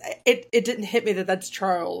guys, it didn't hit me that that's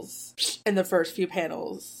Charles in the first few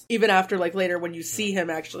panels. Even after like later when you see him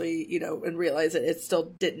actually, and realize it still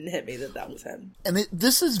didn't hit me that was him. And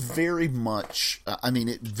this is very much,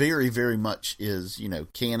 it very, very much is,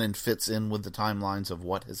 canon fits in with the timelines of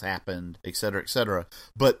what has happened, et cetera, et cetera.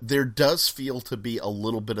 But there does feel to be a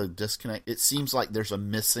little bit of disconnect. It seems like there's a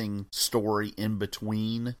missing story in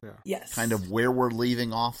between. Yeah. Yes. Kind of where we're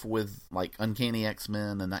leaving off with like Uncanny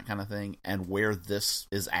X-Men and that kind of thing, and where this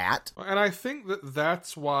is at. And I think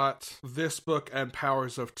that's what this book and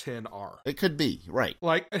Powers of 10 are. It could be, right.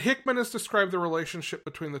 Like, Hickman has described the relationship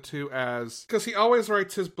between the two as, because he always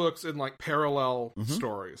writes his books in like parallel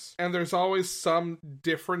stories, and there's always some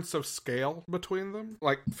difference of scale between them.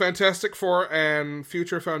 Like Fantastic Four and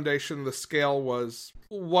Future Foundation, the scale was,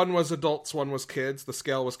 one was adults, one was kids. The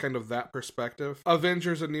scale was kind of that perspective.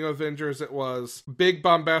 Avengers and New Avengers, it was big,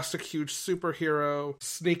 bombastic, huge superhero,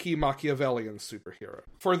 sneaky Machiavellian superhero.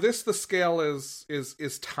 For this, the scale is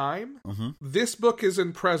time. This book is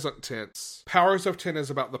in present tense. Powers of 10 is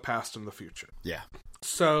about the past and the future. Yeah.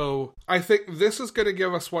 So I think this is going to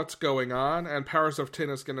give us what's going on, and Powers of 10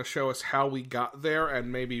 is going to show us how we got there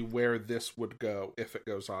and maybe where this would go if it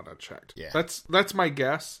goes on unchecked. Yeah. That's my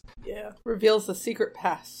guess. Yeah. Reveals the secret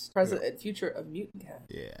past, present, and future of Mutant Cat.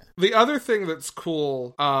 Yeah. The other thing that's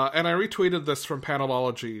cool, and I retweeted this from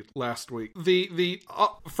Panelology last week, the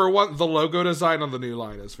for one, the logo design on the new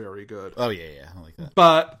line is very good. Oh, yeah, I like that.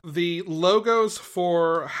 But the logos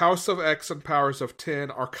for House of X and Powers of 10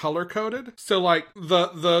 are color-coded. So, like,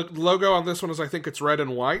 the logo on this one is, I think it's red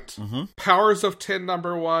and white. Powers of 10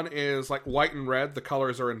 #1 is, like, white and red. The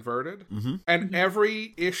colors are inverted. And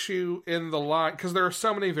every issue in the line, because there are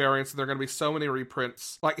so many variants, and there are going to be so many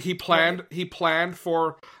reprints. Like, he planned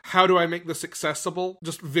for, how do I make this accessible?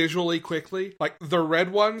 Just visually, quickly. Like, the red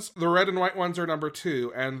and white ones are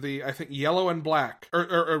 #2, and I think yellow and black,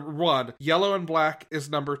 or 1. Yellow and black is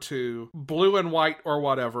 #2. Blue and white, or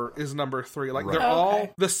whatever, is #3. Like, they're all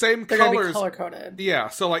the same They're colors. gonna be color-coded. Yeah,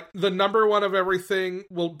 so like the #1 of everything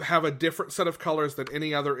will have a different set of colors than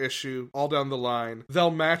any other issue all down the line.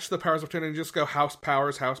 They'll match the Powers of 10 and just go House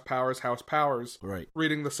Powers, House Powers, House Powers. Right.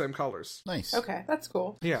 Reading the same colors. Nice. Okay, that's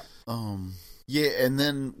cool. Yeah. Yeah, and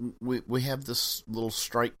then we have this little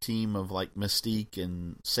strike team of like Mystique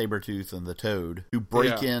and Sabretooth and the Toad who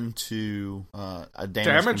break into a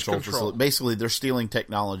damage control facility. Basically, they're stealing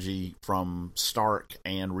technology from Stark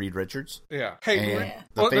and Reed Richards. Yeah. Hey,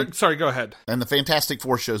 and sorry, go ahead. And the Fantastic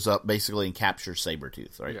Four shows up basically and captures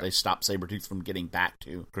Sabretooth, right? Yeah. They stop Sabretooth from getting back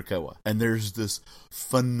to Krakoa. And there's this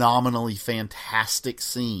phenomenally fantastic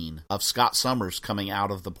scene of Scott Summers coming out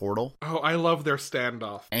of the portal. Oh, I love their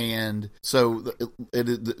standoff. And so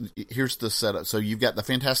here's the setup. So you've got the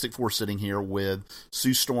Fantastic Four sitting here with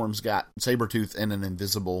Sue Storm's got Sabretooth in an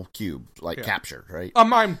invisible cube, captured, right? A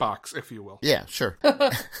mime box, if you will. Yeah, sure.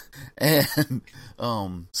 And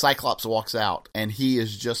Cyclops walks out, and he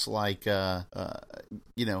is just like, hey,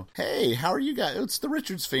 how are you guys? It's the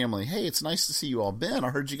Richards family. Hey, it's nice to see you all. Ben,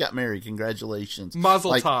 I heard you got married. Congratulations.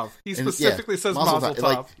 Mazel tov. He specifically says Mazel tov.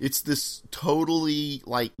 Like, it's this totally,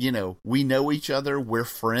 we know each other. We're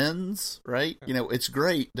friends, right? It's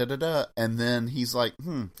great, da-da-da. And then he's like,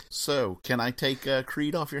 so can I take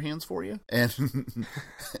Creed off your hands for you? And,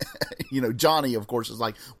 Johnny, of course, is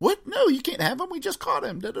like, what? No, you can't have him. We just caught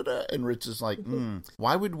him, da-da-da. And Rich is like,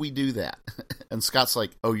 why would we do that? And Scott's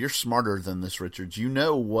like, oh, you're smarter than this, Richards. You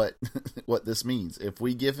know what this means. If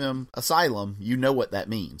we give him asylum, you know what that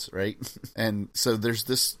means, right? And so there's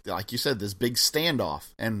this, like you said, this big standoff.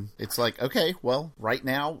 And it's like, okay, well, right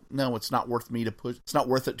now, no, it's not worth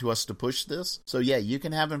it to us to push this. So yeah, you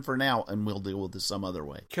can have him for now, and we'll deal with this some other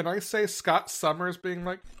way. Can I say Scott Summers being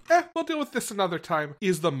like, we'll deal with this another time,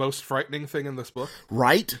 is the most frightening thing in this book?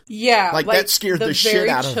 Right? Yeah. Like that scared the shit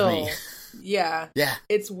out of me. Yeah. Yeah.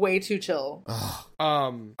 It's way too chill.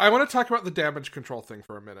 I want to talk about the damage control thing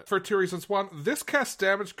for a minute. For two reasons. One, this casts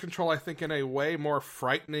damage control, I think, in a way more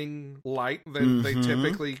frightening light than they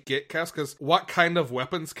typically get cast, because what kind of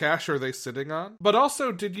weapons cache are they sitting on? But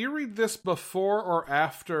also, did you read this before or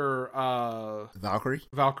after Valkyrie?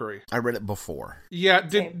 Valkyrie. I read it before. Yeah,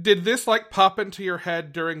 did this pop into your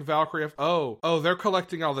head during Valkyrie of, oh, they're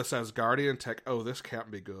collecting all this Asgardian tech. Oh, this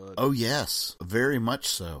can't be good. Oh, yes. Very much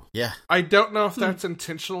so. Yeah. I I don't know if that's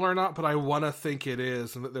intentional or not, but I want to think it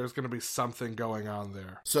is, and that there's going to be something going on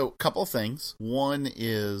there. So, a couple of things. One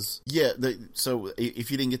is, so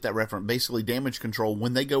if you didn't get that reference, basically Damage Control,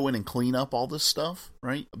 when they go in and clean up all this stuff,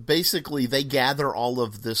 right? Basically, they gather all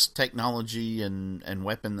of this technology and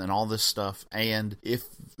weapon and all this stuff, and if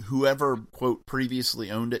whoever, quote,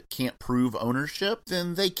 previously owned it can't prove ownership,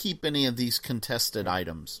 then they keep any of these contested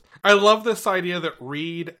items. I love this idea that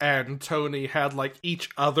Reed and Tony had, like,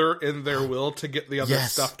 each other in their will to get the other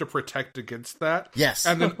stuff to protect against that. Yes.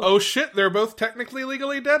 And then, oh shit, they're both technically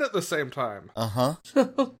legally dead at the same time. Uh-huh.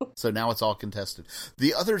 So now it's all contested.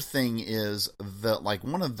 The other thing is that, like,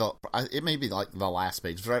 one of the, it may be like the last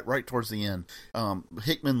page, right towards the end,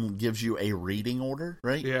 Hickman gives you a reading order,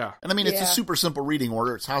 right? Yeah. And I mean, it's a super simple reading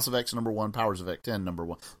order. It's House of X number 1, Powers of X 10 number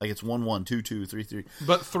 1. Like, it's 1, 1, 2, 2, 3, 3.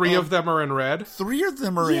 But 3 of them are in red? 3 of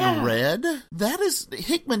them are in red? That is,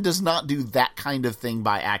 Hickman does not do that kind of thing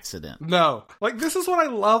by accident. No. Like, this is what I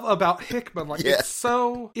love about Hickman. Like, it's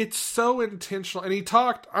so intentional. And he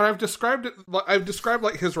talked, and I've described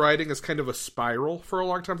like his writing as kind of a spiral for a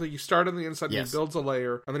long time. Like, you start on the inside and he builds a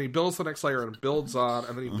layer, and then he builds the next layer and builds on,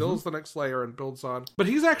 and then he builds the next layer and builds on. But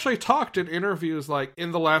he's actually talked in interviews, like,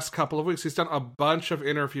 in the last couple of weeks. He's done a bunch of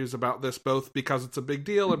interviews about this, both because it's a big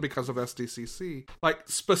deal and because of SDCC. Like,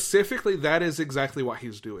 specifically, that is exactly what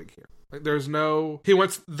he's doing here. Like, he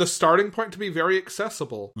wants the starting point to be very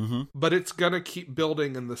accessible, but it's gonna keep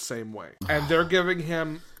building in the same way. And they're giving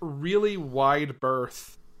him really wide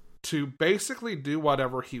berth to basically do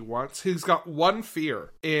whatever he wants. He's got one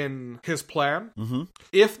fear in his plan.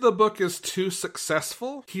 If the book is too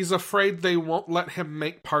successful, he's afraid they won't let him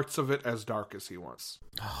make parts of it as dark as he wants.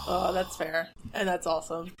 Oh, that's fair. And that's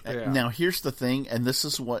awesome. Yeah. Now, here's the thing, and this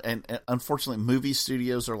is what, and unfortunately, movie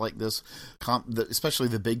studios are like this, especially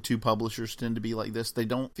the big 2 publishers tend to be like this. They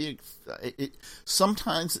don't feel,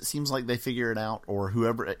 sometimes it seems like they figure it out, or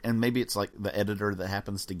whoever, and maybe it's like the editor that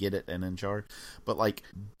happens to get it and in charge, but like,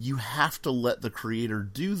 you have to let the creator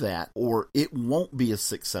do that, or it won't be as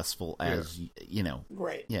successful as, you know.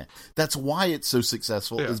 Right. Yeah. That's why it's so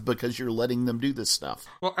successful, is because you're letting them do this stuff.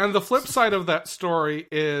 Well, and the flip side of that story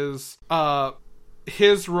is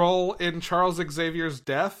his role in Charles Xavier's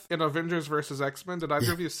death in Avengers vs. X-Men. Did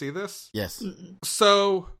either of you see this? Yes.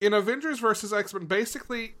 So, in Avengers vs. X-Men,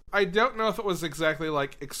 basically, I don't know if it was exactly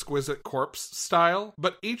like Exquisite Corpse style,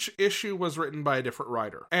 but each issue was written by a different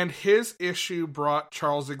writer. And his issue brought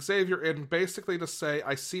Charles Xavier in basically to say,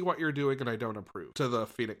 I see what you're doing and I don't approve, to the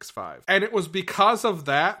Phoenix Five. And it was because of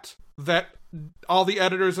that all the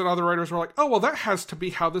editors and other writers were like, oh, well, that has to be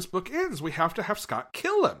how this book ends. We have to have Scott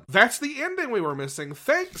kill him. That's the ending we were missing.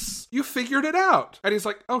 Thanks. You figured it out. And he's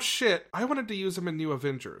like, oh, shit, I wanted to use him in New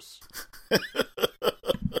Avengers.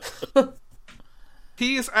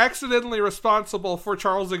 He is accidentally responsible for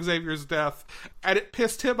Charles Xavier's death, and it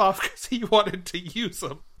pissed him off because he wanted to use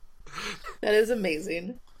him. That is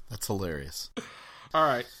amazing. That's hilarious. All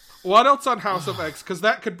right. What else on House of X? Because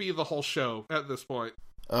that could be the whole show at this point.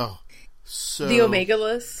 Oh, so the Omega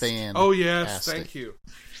list. Fantastic. Oh, yes. Thank you.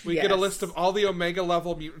 We get a list of all the Omega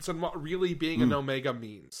level mutants and what really being an Omega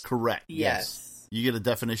means. Correct. Yes. You get a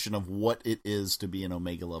definition of what it is to be an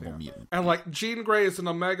Omega level mutant. And like Jean Grey is an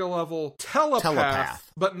Omega level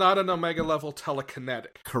telepath, but not an Omega level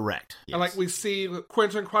telekinetic. Correct. Yes. And like we see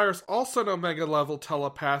Quentin Quires also an Omega level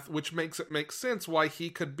telepath, which makes it make sense why he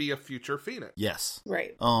could be a future Phoenix. Yes.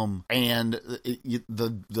 Right. And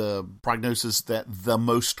the prognosis that the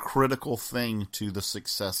most critical thing to the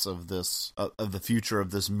success of this of the future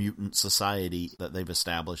of this mutant society that they've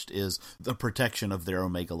established is the protection of their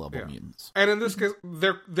Omega level mutants. And in this case,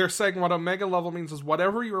 they're saying what Omega level means is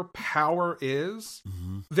whatever your power is,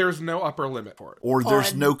 there's no upper limit for it. Or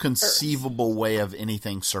there's no conceivable way of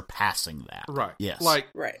anything surpassing that. Right. Yes. Like,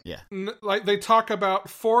 yeah. Like they talk about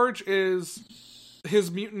Forge is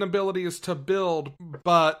his mutant ability is to build,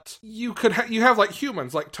 but you could you have like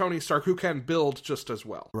humans like Tony Stark who can build just as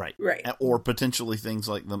well. Right. Right. Or potentially things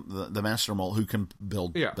like the Master Mold who can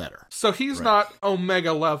build better. So he's not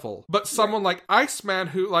Omega level, but someone like Iceman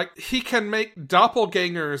who like he can make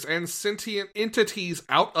doppelgangers and sentient entities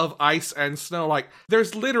out of ice and snow. Like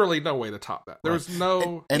there's literally no way to top that. There's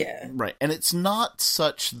no Right. And it's not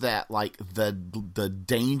such that like the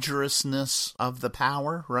dangerousness of the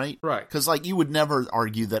power, right? Right. Because like you would never of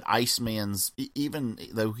argue that Iceman's, even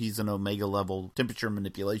though he's an Omega level temperature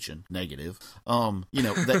manipulation negative,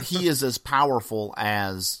 that he is as powerful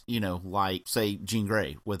as, like, say, Jean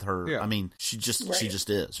Grey with her. Yeah. I mean, she just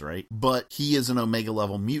is, right? But he is an Omega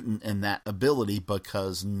level mutant in that ability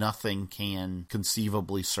because nothing can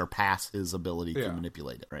conceivably surpass his ability to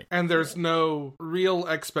manipulate it, right? And there's no real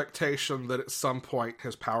expectation that at some point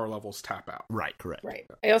his power levels tap out. Right, correct. Right.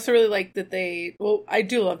 I also really like that I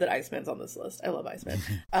do love that Iceman's on this list. I love Iceman.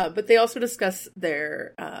 But they also discuss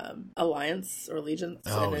their alliance or allegiance.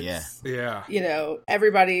 Oh, and yeah. Yeah.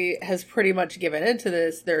 Everybody has pretty much given into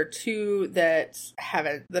this. There are two that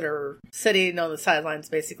are sitting on the sidelines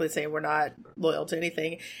basically saying we're not loyal to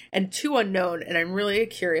anything, and two unknown, and I'm really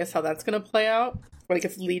curious how that's going to play out. Like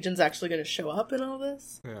if Legion's actually going to show up in all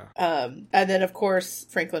this. Yeah. And then of course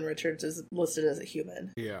Franklin Richards is listed as a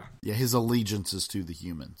human. Yeah. Yeah, his allegiance is to the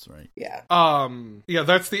humans, right? Yeah. Yeah,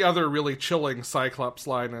 that's the other really chilling Cyclops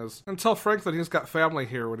line is, "Until Franklin, he's got family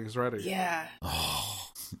here when he's ready." Yeah. Oh.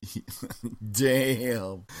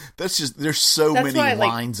 Damn. There's so many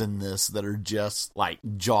lines in this that are just like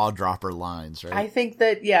jaw dropper lines, right? I think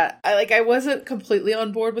that, I wasn't completely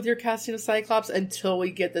on board with your casting of Cyclops until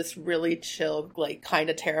we get this really chill, like kind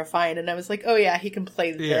of terrifying. And I was like, oh yeah, he can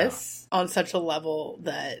play this on such a level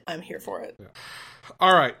that I'm here for it. Yeah.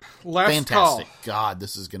 All right, last Fantastic. call. God,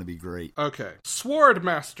 this is going to be great. Okay. Sword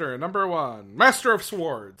Master, number 1. Master of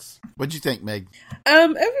Swords. What'd you think, Meg? I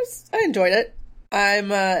enjoyed it.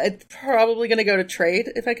 I'm it's probably going to go to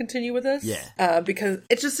trade if I continue with this. Yeah. Because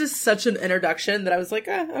it just is such an introduction that I was like,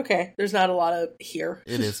 okay, there's not a lot of here.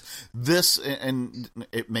 It is. This, and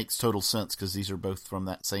it makes total sense because these are both from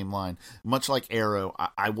that same line. Much like Arrow,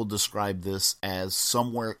 I will describe this as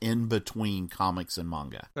somewhere in between comics and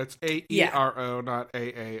manga. That's AERO, not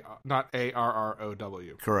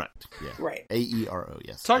ARROW. Correct. Yeah. Right. AERO,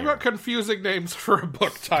 yes. Talk about confusing names for a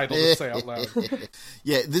book title to say out loud.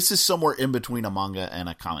 Yeah, this is somewhere in between a manga and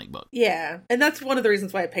a comic book. Yeah, and that's one of the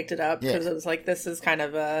reasons why I picked it up, because Yeah. I was like, this is kind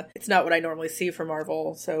of it's not what I normally see from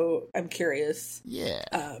Marvel, so I'm curious. Yeah.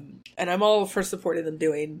 And I'm all for supporting them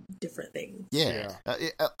doing different things. Yeah.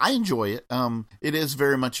 I enjoy it. It is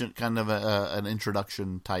very much kind of an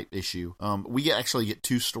introduction type issue. We actually get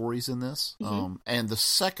 2 stories in this. And the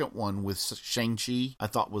second one with Shang-Chi, I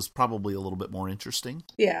thought was probably a little bit more interesting.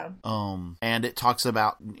 Yeah. And it talks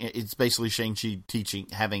about, it's basically Shang-Chi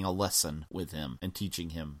having a lesson with him and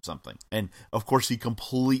teaching him something. And of course he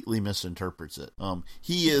completely misinterprets it.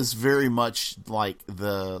 He is very much like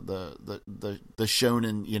the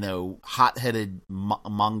shonen, hot-headed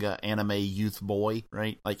manga anime youth boy,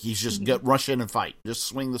 right? Like he's just rush in and fight. Just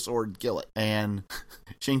swing the sword and kill it. And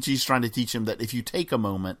Shang-Chi's trying to teach him that if you take a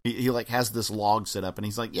moment, he like has this log set up and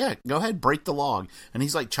he's like, yeah, go ahead, break the log. And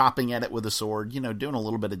he's like chopping at it with a sword, doing a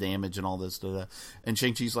little bit of damage and all this. And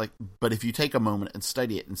Shang-Chi's like, but if you take a moment and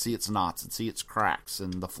study it and see its knots and see its cracks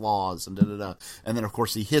and the flaws and and then of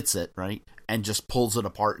course he hits it, right? And just pulls it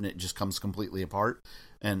apart and it just comes completely apart.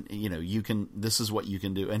 And, this is what you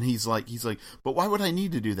can do. And he's like, but why would I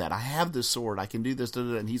need to do that? I have this sword. I can do this.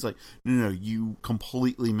 And he's like, no, you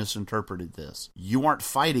completely misinterpreted this. You aren't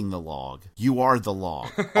fighting the log. You are the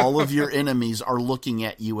log. All of your enemies are looking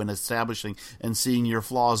at you and establishing and seeing your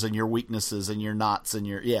flaws and your weaknesses and your knots and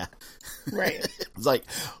your, Right. It's like,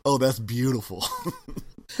 oh, that's beautiful.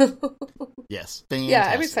 Yes. Fantastic. Yeah,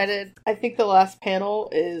 I'm excited. I think the last panel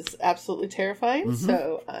is absolutely terrifying.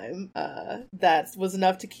 So I'm that was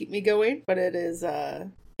enough to keep me going, but it is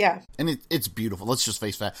yeah. And it's beautiful. Let's just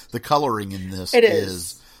face that. The coloring in this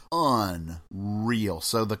is unreal.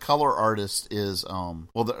 So the color artist is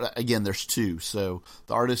again there's 2. So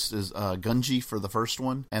the artist is Gunji for the first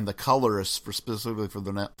one, and the colorist specifically for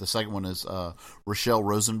the second one is Rochelle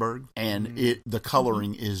Rosenberg, and the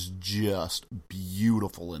coloring is just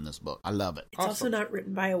beautiful in this book. I love it. It's also not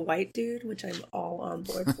written by a white dude, which I'm all on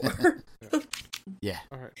board for. Yeah.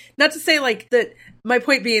 All right. Not to say like that. My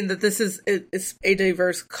point being that this is a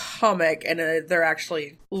diverse comic, and they're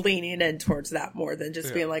actually leaning in towards that more than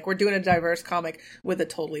just being like, we're doing a diverse comic with a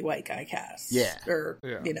totally white guy cast. Yeah. Or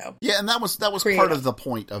Yeah, and that was part of the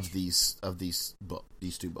point of these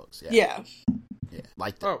 2 books. Yeah. Yeah,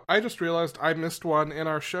 like that. Oh, I just realized I missed one in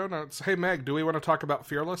our show notes. Hey, Meg, do we want to talk about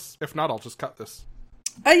Fearless? If not, I'll just cut this.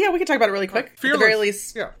 Yeah, we can talk about it really quick. Fearless. At the very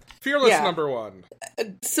least. Yeah. Fearless number 1.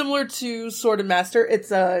 Similar to Sword and Master,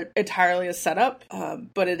 it's entirely a setup,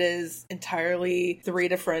 but it is entirely 3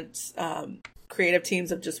 different creative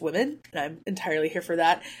teams of just women, and I'm entirely here for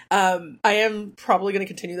that. I am probably going to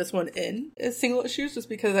continue this one in single issues just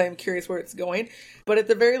because I am curious where it's going. But at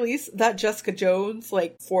the very least, that Jessica Jones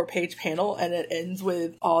 4-page panel, and it ends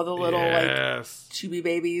with all the little like chibi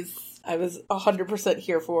babies I was 100%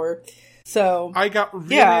 here for. So I got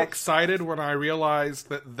really excited when I realized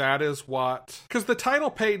that is what, because the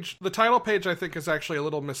title page I think is actually a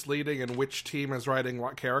little misleading in which team is writing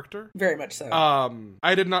what character. Very much so.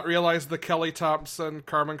 I did not realize the Kelly Thompson,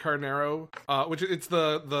 Carmen Carnero, which it's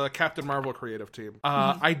the Captain Marvel creative team.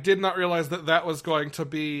 I did not realize that was going to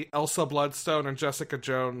be Elsa Bloodstone and Jessica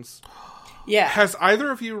Jones. Yeah. Has either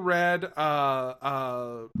of you read the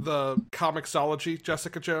Comixology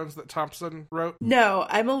Jessica Jones that Thompson wrote? No,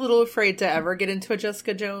 I'm a little afraid to ever get into a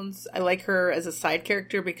Jessica Jones. I like her as a side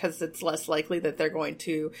character because it's less likely that they're going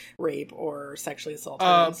to rape or sexually assault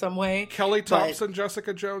her in some way. Kelly Thompson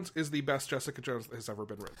Jessica Jones is the best Jessica Jones that has ever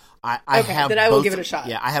been written. Then I will give it a shot.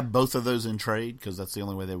 Yeah, I have both of those in trade because that's the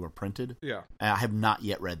only way they were printed. Yeah. And I have not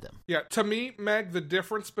yet read them. Yeah, to me, Meg, the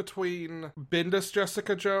difference between Bendis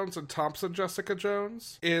Jessica Jones and Thompson Jessica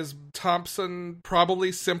Jones is Thompson,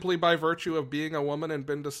 probably simply by virtue of being a woman and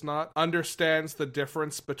Bendis not, understands the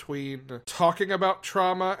difference between talking about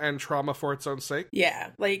trauma and trauma for its own sake.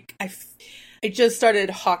 Yeah, like I just started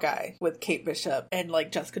Hawkeye with Kate Bishop, and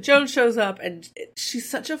like Jessica Jones shows up, and she's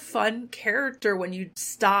such a fun character when you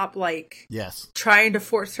stop trying to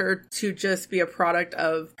force her to just be a product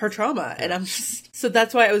of her trauma. And so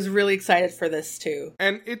that's why I was really excited for this too.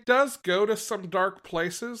 And it does go to some dark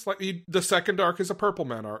places. Like the second arc is a Purple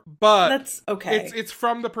Man arc, but that's okay. It's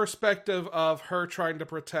from the perspective of her trying to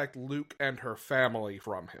protect Luke and her family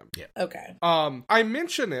from him. Yeah. Okay. I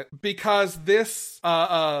mention it because this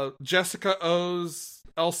Jessica owes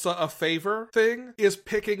Elsa a favor thing is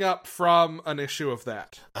picking up from an issue of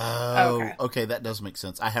that. Oh, okay, that does make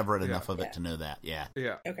sense. I have read enough of it to know that. Yeah.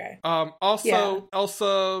 Okay.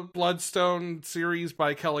 Elsa Bloodstone series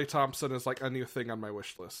by Kelly Thompson is like a new thing on my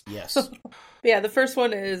wish list. Yes. The first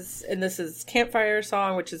one is, and this is Campfire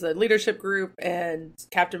Song, which is a leadership group, and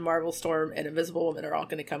Captain Marvel, Storm, and Invisible Woman are all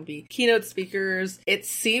going to come be keynote speakers. It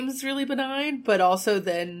seems really benign, but also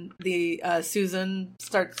then the Susan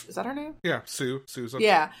starts. Is that her name? Yeah, Susan.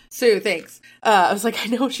 Yeah, Sue, thanks. I was like, I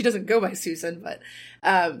know she doesn't go by Susan, but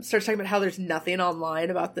starts talking about how there's nothing online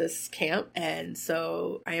about this camp, and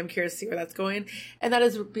so I am curious to see where that's going. And that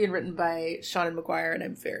is being written by Seanan McGuire, and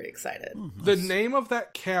I'm very excited. The name of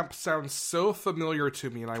that camp sounds so familiar to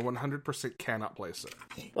me, and I 100% cannot place it.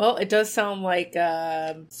 Well, it does sound like,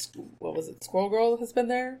 what was it, Squirrel Girl has been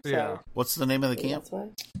there? So yeah. What's the name of the camp? That's why.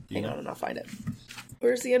 Hang on, and I'll find it.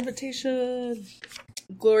 Where's the invitation?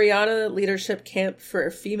 Gloriana Leadership Camp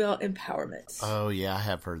for Female Empowerment. Oh, yeah, I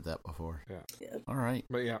have heard that before. Yeah. All right.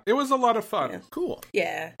 But yeah, it was a lot of fun. Yeah. Cool.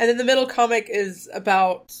 Yeah. And then the middle comic is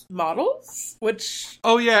about models, which...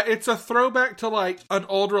 Oh, yeah, it's a throwback to like an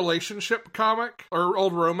old relationship comic or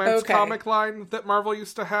old romance comic line that Marvel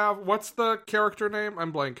used to have. What's the character name?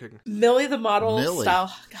 I'm blanking. Millie the Model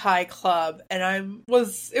Style High Club. And it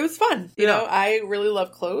was fun. You know, I really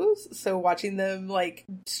love clothes. So watching them like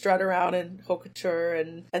strut around in haute couture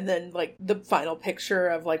and then like the final picture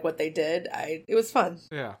of like what they did, it was fun.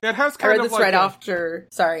 Yeah. It has I read this right after.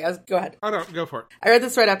 Sorry, go ahead. Oh no, go for it. I read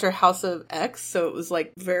this right after House of X, so it was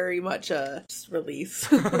like very much a just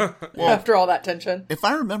release after all that tension. If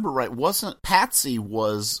I remember right, wasn't Patsy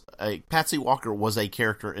Walker was a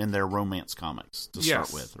character in their romance comics to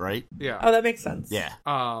start with, right? Yeah. Oh, that makes sense. Yeah.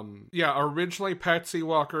 Originally Patsy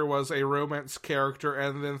Walker was a romance character,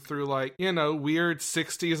 and then through like, weird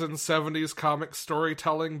 60s and 70s comic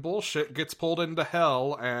storytelling bullshit gets pulled into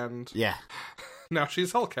Hell, and now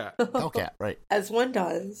she's Hellcat. Hellcat, right. As one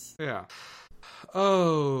does. Yeah.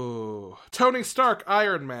 Oh, Tony Stark,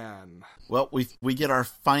 Iron Man. Well, we get our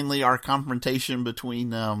confrontation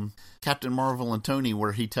between Captain Marvel and Tony,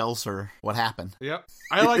 where he tells her what happened. Yep.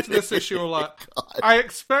 I liked this issue a lot. I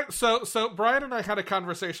expect so Brian and I had a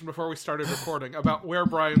conversation before we started recording about where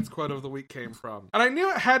Brian's quote of the week came from. And I knew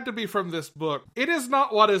it had to be from this book. It is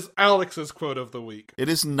not what is Alex's quote of the week. It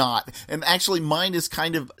is not. And actually mine is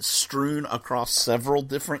kind of strewn across several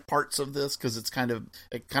different parts of this because it's kind of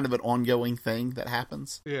an ongoing thing that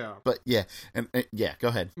happens. Yeah. But yeah, and go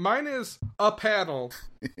ahead. Mine is a panel.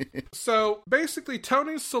 So basically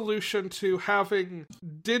Tony's solution to having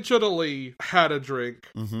digitally had a drink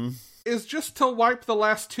is just to wipe the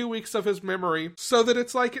last 2 weeks of his memory so that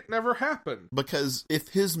it's like it never happened. Because if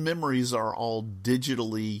his memories are all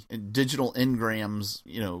digital engrams,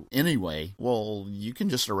 anyway, well, you can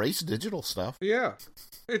just erase digital stuff. Yeah.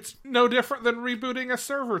 It's no different than rebooting a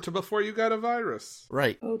server to before you got a virus.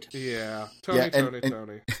 Right. Yeah. Tony. And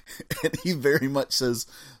he very much says,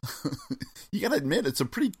 you gotta admit, it's a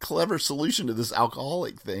pretty clever solution to this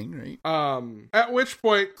alcoholic thing, right? At which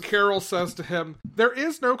point, Carol says to him, there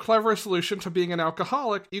is no clever clever solution to being an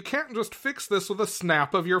alcoholic. You can't just fix this with a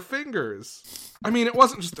snap of your fingers. I mean, it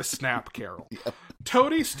wasn't just a snap, Carol. Yep.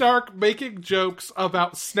 Tony Stark making jokes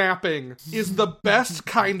about snapping is the best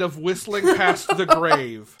kind of whistling past the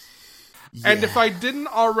grave. Yeah. And if I didn't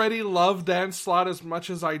already love Dan Slott as much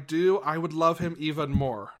as I do, I would love him even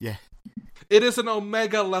more. Yeah. It is an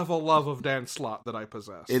Omega level love of Dan Slott that I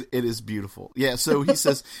possess. It is beautiful. Yeah, so he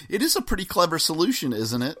says, it is a pretty clever solution,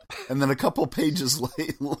 isn't it? And then a couple pages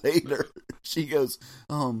later, she goes,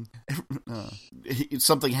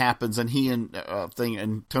 something happens, and he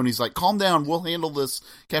and Tony's like, calm down, we'll handle this.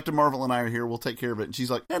 Captain Marvel and I are here, we'll take care of it. And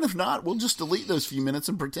she's like, and if not, we'll just delete those few minutes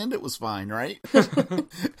and pretend it was fine, right?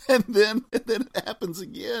 and then it happens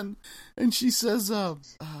again. And she says, I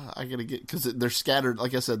gotta get, because they're scattered,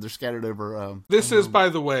 like I said, they're scattered over. This is, by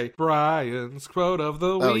the way, Brian's quote of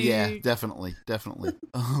the week. Oh yeah, definitely.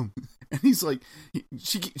 And he's like,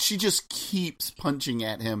 she just keeps punching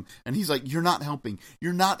at him, and he's like, you're not helping.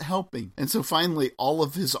 And so finally, all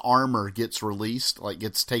of his armor gets released, like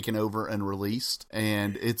gets taken over and released,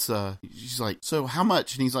 and it's she's like, so how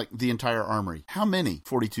much? And he's like, the entire armory. How many?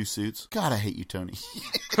 42 suits. God, I hate you, Tony.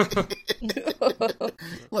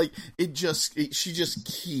 Like she just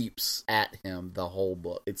keeps at him the whole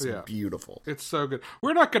book. It's beautiful. It's so good.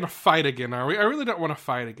 We're not going to fight again, are we? I really don't want to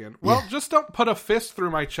fight again. Well, just don't put a fist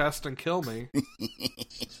through my chest and kill me.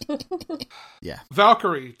 Yeah.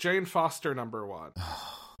 Valkyrie, Jane Foster, #1.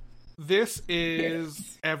 This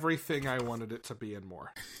is everything I wanted it to be and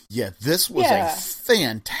more. Yeah, this was a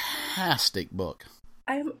fantastic book.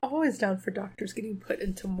 I'm always down for doctors getting put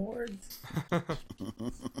into morgues.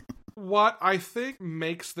 What I think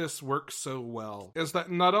makes this work so well is that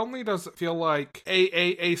not only does it feel like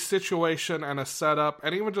a situation and a setup,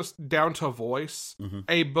 and even just down to voice,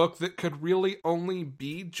 a book that could really only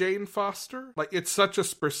be Jane Foster. Like, it's such a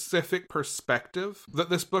specific perspective that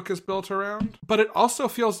this book is built around, but it also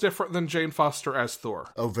feels different than Jane Foster as Thor.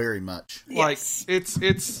 Oh, very much. Like, Yes.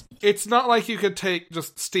 it's not like you could take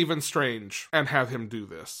just Stephen Strange and have him do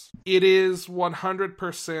this. It is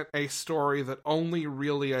 100% a story that only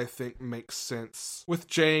really, I think, makes sense with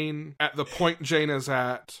Jane at the point Jane is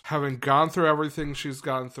at, having gone through everything she's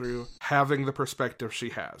gone through, having the perspective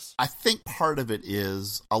she has. I think part of it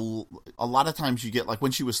is a lot of times you get, like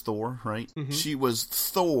when she was Thor, right? Mm-hmm. She was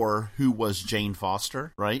Thor who was Jane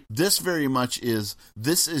Foster, right? This very much is,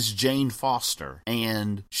 this is Jane Foster,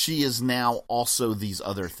 and she is now also these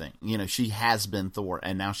other things. You know, she has been Thor,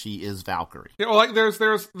 and now she is Valkyrie. Yeah, well, like there's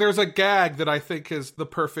a gag that I think is the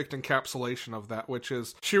perfect encapsulation of that, which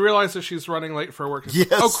is she realizes she's running late for work. Yes.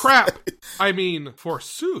 Oh crap! I mean,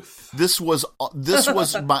 forsooth. This was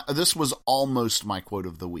almost my quote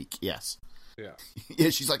of the week. Yes. Yeah. Yeah,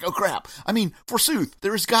 she's like, oh crap. I mean, forsooth,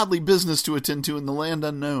 there is godly business to attend to in the land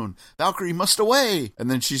unknown. Valkyrie must away.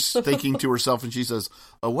 And then she's thinking to herself, and she says,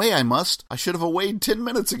 away I must. I should have awayed 10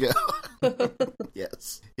 minutes ago.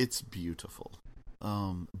 Yes. It's beautiful.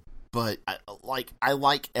 But I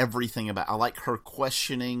like everything about. I like her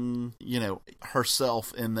questioning,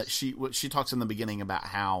 herself, and that she talks in the beginning about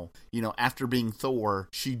how, after being Thor,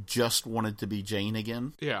 she just wanted to be Jane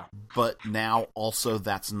again. Yeah. But now also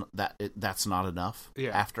that's not enough.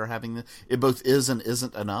 Yeah. After having it both is and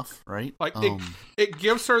isn't enough, right? Like it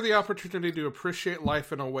gives her the opportunity to appreciate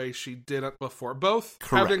life in a way she didn't before. Both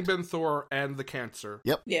Correct. having been Thor and the cancer.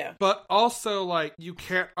 Yep. Yeah. But also, like, you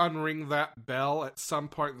can't unring that bell. At some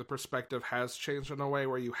point, the perspective has changed in a way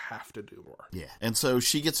where you have to do more. Yeah. And so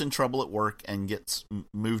she gets in trouble at work and gets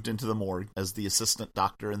moved into the morgue as the assistant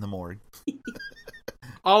doctor in the morgue.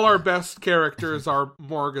 All our best characters are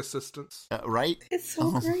morgue assistants. Right? It's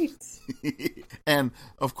so great. And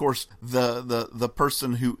of course, the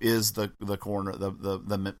person who is the coroner,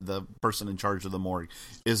 the person in charge of the morgue,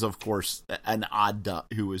 is of course an odd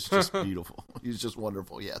duck who is just beautiful. He's just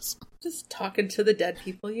wonderful. Yes. Just talking to the dead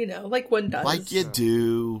people, like one does. Like you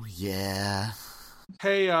do. Yeah.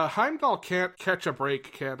 Hey, Heimdall can't catch a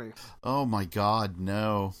break, can he? Oh my God,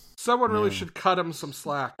 no. Someone really should cut him some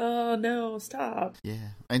slack. Oh no, stop. Yeah.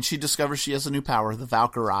 And she discovers she has a new power, the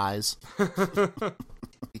Valkyrie eyes.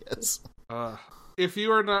 Yes. If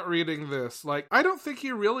you are not reading this, I don't think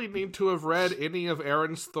you really need to have read any of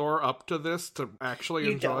Aaron's Thor up to this to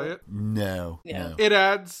actually enjoy it. No. Yeah. No. It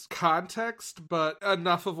adds context, but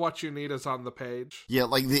enough of what you need is on the page. Yeah,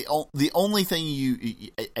 like the only thing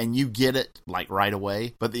you get it right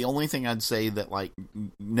away, but the only thing I'd say that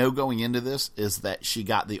going into this is that she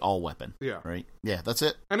got the all weapon. Yeah. Right? Yeah, that's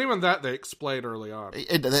it. And even that they explain early on.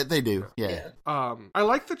 They do. Yeah. I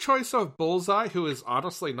like the choice of Bullseye, who is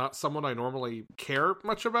honestly not someone I normally care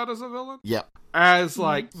much about as a villain. Yep. As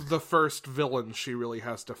the first villain she really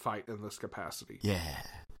has to fight in this capacity. Yeah.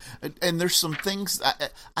 And there's some things,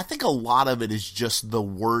 I think a lot of it is just the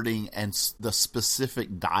wording and the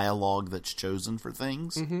specific dialogue that's chosen for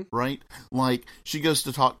things, right? Like, she goes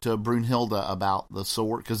to talk to Brunhilde about the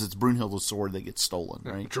sword, because it's Brunhilde's sword that gets stolen,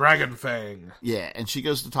 right? Dragon Fang. Yeah, and she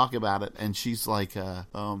goes to talk about it, and she's like,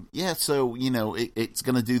 yeah, so, it's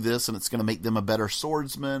going to do this, and it's going to make them a better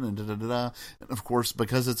swordsman, and da-da-da-da. And of course,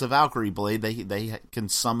 because it's a Valkyrie blade, they can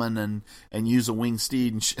summon and use a winged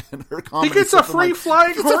steed, and her comment, he gets a free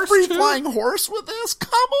flying horse. It's a free flying horse with this.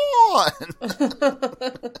 Come on.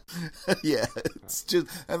 Yeah, it's just,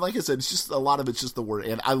 and like I said, it's just a lot of it's just the word,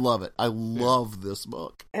 and I love it. I love this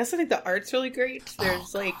book. I also think the art's really great.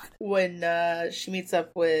 There's when she meets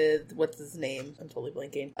up with what's his name? I'm totally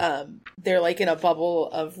blanking. They're like in a bubble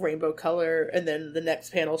of rainbow color, and then the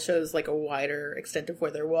next panel shows like a wider extent of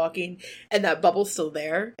where they're walking, and that bubble's still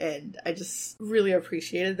there. And I just really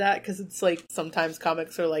appreciated that, because it's like sometimes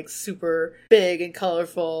comics are like super big and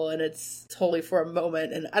colorful, and it's totally for a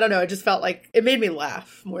moment. And I don't know, it just felt like it made me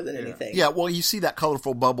laugh more than anything. Yeah, well, you see that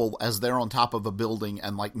colorful bubble as they're on top of a building,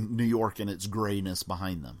 and like New York and its grayness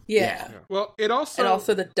behind them. Yeah. Well, it also... And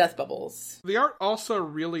also the death bubbles. The art also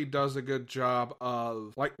really does a good job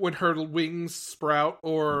of, like, when her wings sprout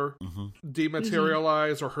or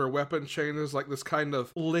dematerialize or her weapon changes, like this kind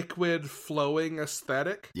of liquid flowing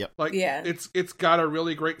aesthetic. Yep. Like, it's got a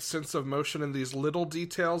really great sense of motion in these little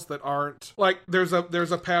details that aren't... Like, there's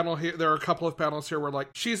a panel here, there are a couple of panels here where, like,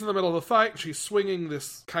 she's in the middle of the fight, she's swinging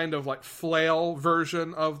this kind of, like, flail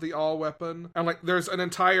version of the all weapon, and, like, there's an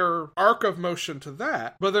entire arc of motion to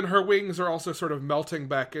that, but then her wings are also sort of melting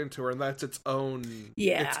back into her, and that's its own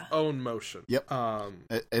motion. Yep.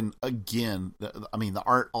 And again, the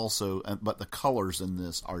art also, but the colors in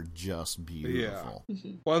this are just beautiful.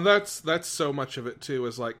 Yeah. Well, that's so much of it too,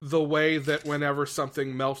 is like the way that whenever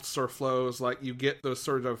something melts or flows, like you get those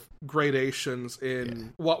sort of gradations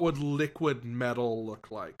in what would liquid metal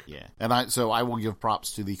look like. Yeah. And I will give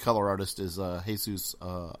props to the color artist is Jesus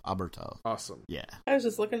Alberto. Awesome. Yeah. I was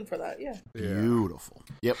just looking for that. Yeah. Beautiful.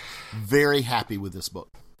 Yep. Very happy with this book.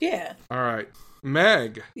 Yeah. All right.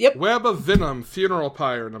 Meg. Yep. Web of Venom, Funeral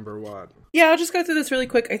Pyre, #1. Yeah, I'll just go through this really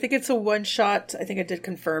quick. I think it's a one-shot. I think I did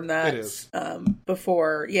confirm that. It is.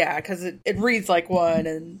 Before, because it reads like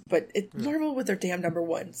one, but it's normal with their damn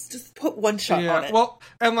 #1s. Just put one shot on it. Well,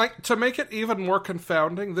 and like, to make it even more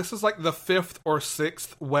confounding, this is like the 5th or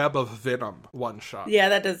 6th Web of Venom one-shot. Yeah,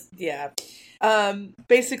 that does,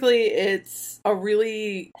 basically, it's a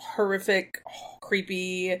really horrific,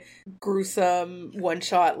 creepy, gruesome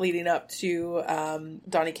one-shot leading up to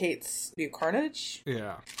Donny Cates' new Carnage.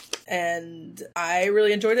 Yeah. And I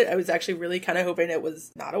really enjoyed it. I was actually really kind of hoping it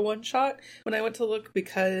was not a one-shot when I went to look,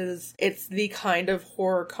 because it's the kind of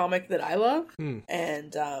horror comic that I love.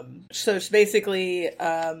 And so it's basically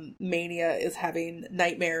Mania is having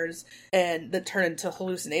nightmares and that turn into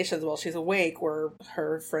hallucinations while she's awake, where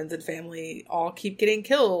her friends and family all keep getting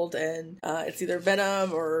killed, and it's either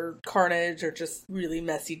Venom or Carnage or just really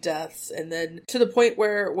messy deaths. And then to the point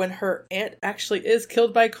where when her aunt actually is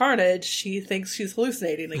killed by Carnage, she thinks she's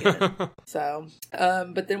hallucinating again. So,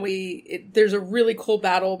 but then there's a really cool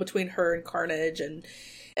battle between her and Carnage, and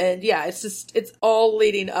it's all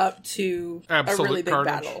leading up to Absolute a really big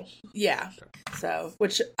carnage. battle. Yeah. So,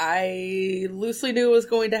 which I loosely knew was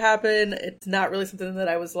going to happen. It's not really something that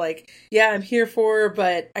I was like, I'm here for,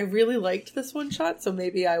 but I really liked this one shot, so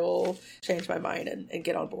maybe I will change my mind and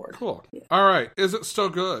get on board. Cool. Yeah. All right. Is it still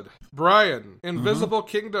good? Brian, Invisible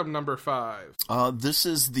Kingdom #5. This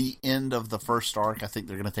is the end of the first arc. I think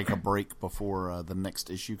they're going to take a break before the next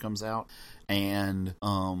issue comes out. And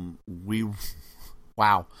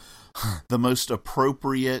wow. The most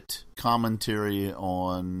appropriate commentary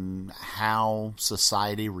on how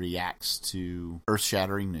society reacts to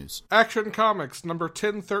earth-shattering news. Action Comics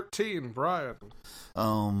 #1013, Brian.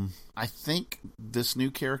 I think this new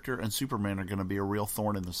character and Superman are going to be a real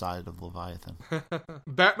thorn in the side of Leviathan.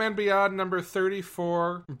 Batman Beyond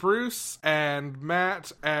 #34. Bruce and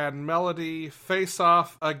Matt and Melody face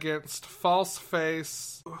off against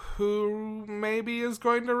Falseface, who maybe is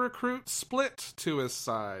going to recruit Split to his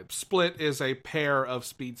side. Split is a pair of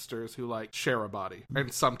speedsters who like share a body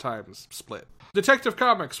and sometimes split. Detective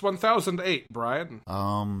Comics 1008, Brian.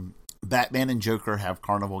 Batman and Joker have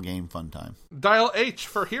carnival game fun time. Dial H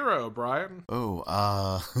for Hero, Brian.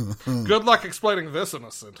 Good luck explaining this in a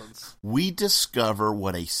sentence. We discover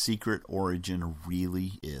what a secret origin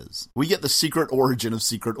really is. We get the secret origin of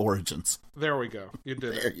secret origins. There we go. You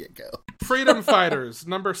did it. There you go. Freedom Fighters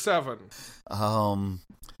 #7.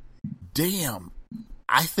 Damn.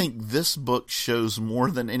 I think this book shows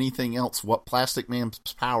more than anything else what Plastic Man's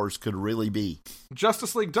powers could really be.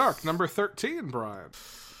 Justice League Dark #13, Brian.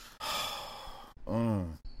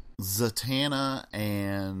 Zatanna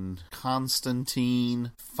and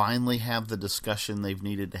Constantine finally have the discussion they've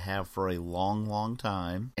needed to have for a long, long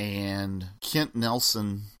time. And Kent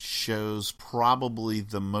Nelson shows probably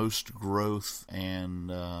the most growth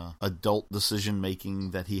and adult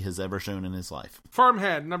decision-making that he has ever shown in his life.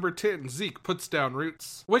 Farmhand, number 10, Zeke puts down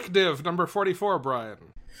roots. Wickdiv, number 44, Brian.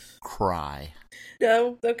 Cry.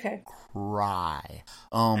 No, okay. Cry.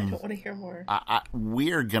 I don't want to hear more.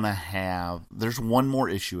 We're gonna have. There's one more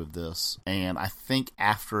issue of this, and I think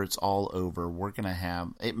after it's all over, we're gonna have.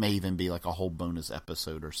 It may even be like a whole bonus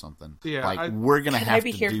episode or something. Yeah, we're gonna have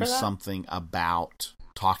to do for that? something about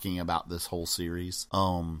talking about this whole series.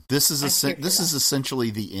 This is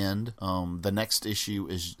essentially the end. The next issue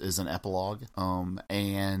is an epilogue.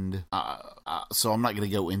 So I'm not going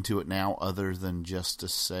to go into it now, other than just to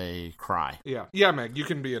say, cry. Yeah, Meg, you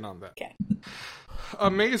can be in on that. Okay.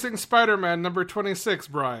 Amazing Spider-Man, number 26,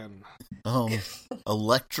 Brian.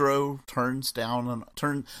 Electro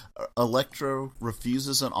Electro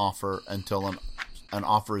refuses an offer until an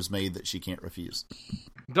offer is made that she can't refuse.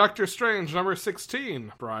 Doctor Strange, number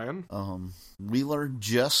 16, Brian. We learn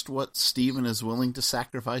just what Steven is willing to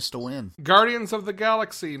sacrifice to win. Guardians of the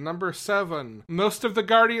Galaxy, number 7. Most of the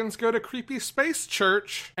Guardians go to Creepy Space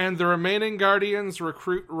Church, and the remaining Guardians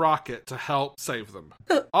recruit Rocket to help save them.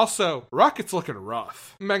 Also, Rocket's looking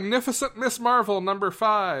rough. Magnificent Miss Marvel, number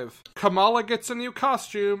 5. Kamala gets a new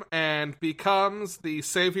costume and becomes the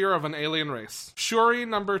savior of an alien race. Shuri,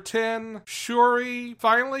 number 10. Shuri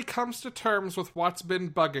finally comes to terms with what's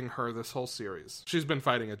been bugging her this whole series. She's been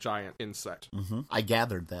fighting a giant insect. Mm-hmm. I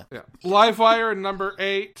gathered that. Yeah. Livewire, number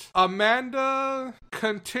 8. Amanda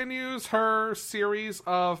continues her series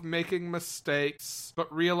of making mistakes,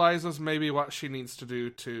 but realizes maybe what she needs to do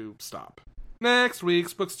to stop. Next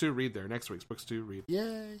week's books to read there. Next week's books to read.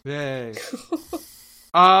 Yay.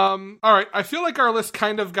 Alright, I feel like our list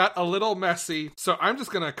kind of got a little messy, so I'm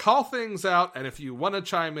just gonna call things out, and if you want to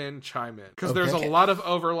chime in. Because there's a lot of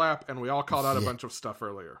overlap, and we all called out a bunch of stuff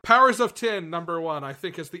earlier. Powers of 10, number 1, I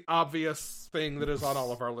think is the obvious thing that is on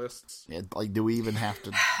all of our lists. Yeah, do we even have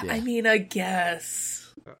to... Yeah. I mean, I guess.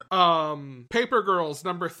 Paper Girls,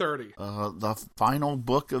 number 30. The final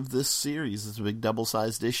book of this series is a big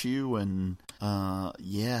double-sized issue, and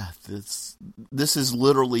this has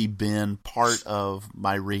literally been part of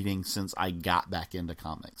my reading since I got back into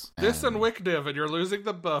comics. This and Wickdiv, and you're losing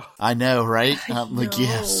them both. I know, right? Like,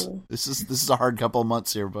 yes, this is a hard couple of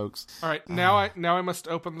months here, folks. All right, now I must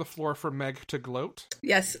open the floor for Meg to gloat.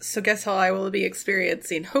 Yes, so guess how I will be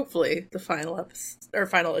experiencing, hopefully, the final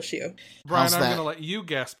issue. Brian, I'm going to let you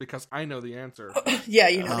guess because I know the answer. Yeah,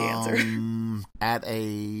 you know the answer. At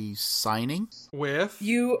a signing? With?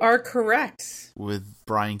 You are correct. With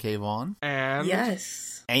Brian K. Vaughan? And?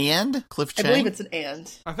 Yes. And? Cliff Chang? I believe it's an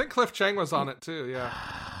and. I think Cliff Chang was on it too, yeah.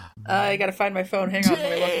 I gotta find my phone. Hang on,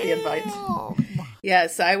 let me look at the invite.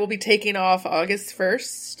 Yes, I will be taking off August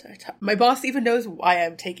 1st. My boss even knows why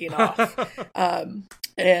I'm taking off.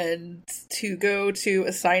 And to go to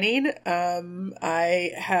a signing,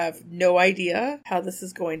 I have no idea how this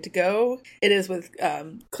is going to go. It is with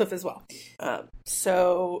Cliff as well.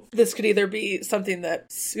 So this could either be something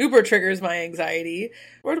that super triggers my anxiety,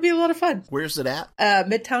 or it'll be a lot of fun. Where's it at?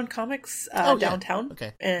 Midtown Comics, downtown. Yeah.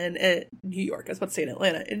 Okay. And New York. I was about to say in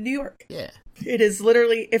Atlanta. In New York. Yeah. It is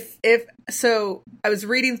literally, so I was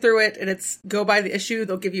reading through it, and it's go by the issue,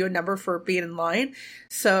 they'll give you a number for being in line.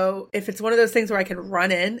 So if it's one of those things where I can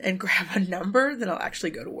run in and grab a number, then I'll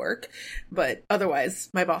actually go to work. But otherwise,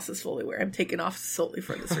 my boss is fully aware I'm taking off solely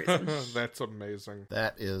for this reason. That's amazing.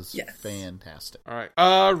 That is fantastic. All right.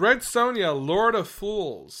 Red Sonja, Lord of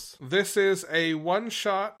Fools. This is a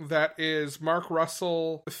one-shot that is Mark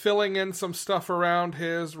Russell filling in some stuff around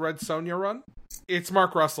his Red Sonja run. It's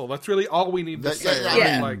Mark Russell. That's really all we need to say.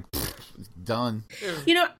 Yeah. Done.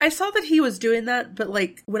 You know, I saw that he was doing that, but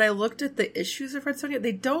like when I looked at the issues of Red Sonja,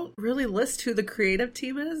 they don't really list who the creative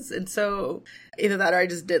team is, and so either that or I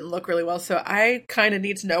just didn't look really well. So I kind of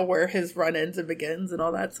need to know where his run ends and begins and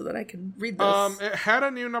all that, so that I can read this. It had a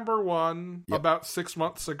new number 1 about 6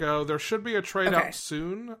 months ago. There should be a trade out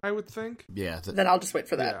soon, I would think. Yeah. Then I'll just wait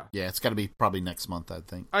for that. Yeah, it's got to be probably next month, I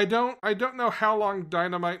think. I don't know how long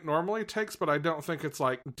Dynamite normally takes, but I don't think it's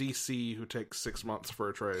like DC who takes 6 months for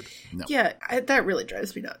a trade. No. Yeah, That really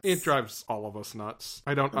drives me nuts. It drives all of us nuts.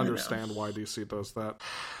 I don't understand why DC does that.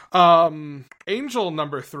 Angel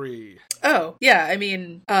number 3. Oh, yeah. I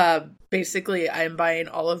mean, basically, I'm buying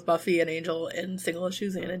all of Buffy and Angel in single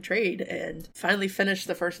issues and in trade, and finally finished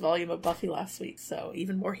the first volume of Buffy last week, so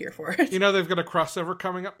even more here for it. You know they've got a crossover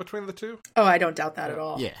coming up between the two? Oh, I don't doubt that at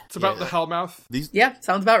all. Yeah. It's about the Hellmouth. Yeah,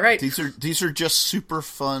 sounds about right. These are just super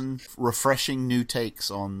fun, refreshing new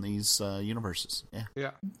takes on these universes.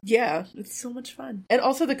 Yeah. Yeah, it's so much fun. And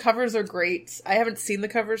also the covers are great. I haven't seen the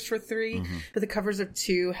covers for 3, but the covers of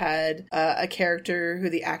 2 had a character who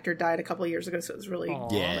the actor died a couple of years ago, so it was really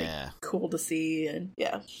cool to see, and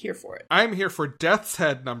here for it. I'm here for Death's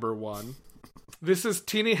Head number 1. This is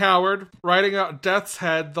Teenie Howard writing out Death's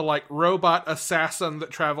Head, the robot assassin that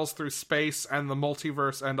travels through space and the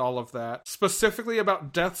multiverse and all of that. Specifically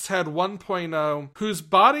about Death's Head 1.0, whose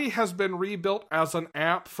body has been rebuilt as an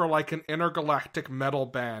amp for an intergalactic metal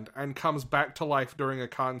band and comes back to life during a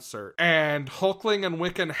concert. And Hulkling and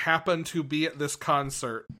Wiccan happen to be at this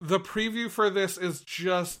concert. The preview for this is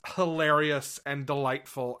just hilarious and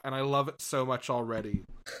delightful, and I love it so much already.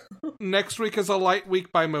 Next week is a light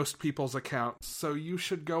week by most people's accounts, so you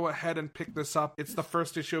should go ahead and pick this up. It's the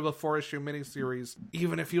first issue of a 4-issue miniseries.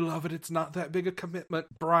 Even if you love it, it's not that big a commitment.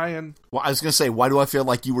 Brian. Well, I was going to say, why do I feel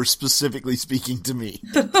like you were specifically speaking to me?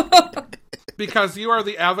 Because you are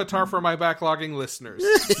the avatar for my backlogging listeners.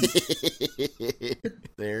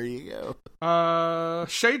 There you go.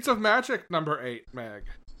 Shades of Magic number 8, Meg.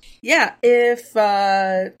 Yeah, if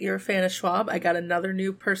you're a fan of Schwab, I got another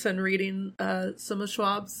new person reading some of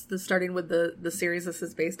Schwab's, starting with the series this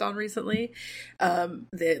is based on recently.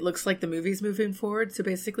 It looks like the movie's moving forward, so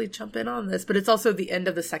basically jump in on this. But it's also the end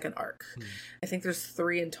of the second arc. I think there's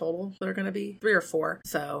 3 in total that are going to be, 3 or 4.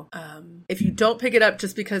 So if you don't pick it up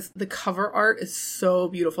just because the cover art is so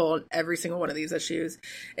beautiful in every single one of these issues,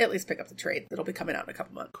 at least pick up the trade. It'll be coming out in a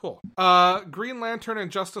couple months. Cool. Green Lantern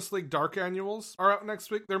and Justice League Dark annuals are out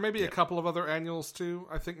next week. There may be a couple of other annuals too.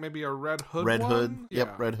 I think maybe a Red Hood one.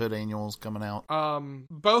 Yep, Red Hood annuals coming out.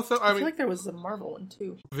 Both I feel like there was a Marvel one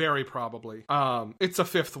too. Very probably. It's a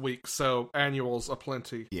 5th week, so annuals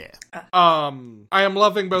aplenty. Yeah. I am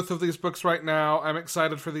loving both of these books right now. I'm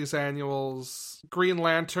excited for these annuals. Green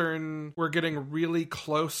Lantern, we're getting really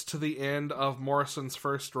close to the end of Morrison's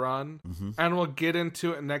first run, and we'll get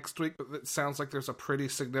into it next week, but it sounds like there's a pretty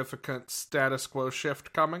significant status quo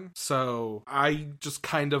shift coming, so I just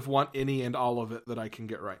kind of want any and all of it that I can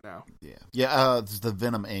get right now. Yeah, the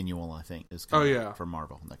Venom annual, I think, is coming out for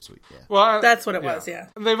Marvel next week. Yeah. Well, that's what it was, yeah.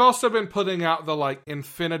 They've also been putting out the,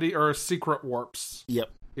 Infinity or Secret Warps. Yep.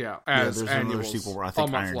 Yeah, as there's annuals. another sequel where I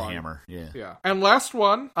think Iron Hammer. Yeah. And last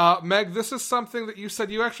one, Meg, this is something that you said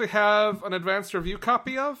you actually have an advanced review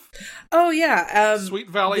copy of? Oh, yeah. Sweet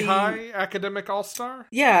Valley High, Academic All-Star?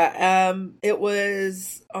 Yeah, it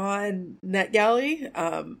was on NetGalley,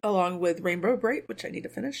 along with Rainbow Bright, which I need to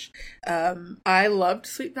finish. I loved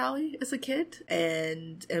Sweet Valley as a kid,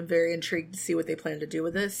 and am very intrigued to see what they plan to do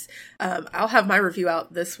with this. I'll have my review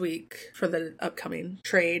out this week for the upcoming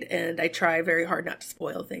trade, and I try very hard not to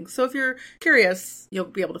spoil things. So if you're curious, you'll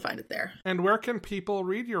be able to find it there. And where can people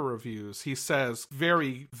read your reviews? He says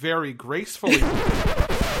very, very gracefully.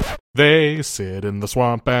 They sit in the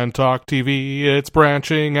swamp and talk TV. It's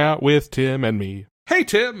branching out with Tim and me. Hey,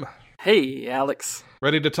 Tim. Hey, Alex.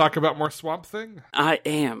 Ready to talk about more Swamp Thing? I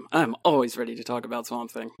am. I'm always ready to talk about Swamp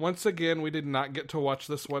Thing. Once again, we did not get to watch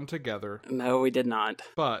this one together. No, we did not.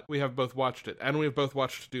 But we have both watched it, and we've both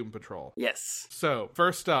watched Doom Patrol. Yes. So,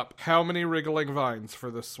 first up, how many wriggling vines for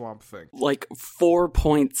this Swamp Thing?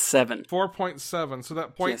 4.7. 4.7, so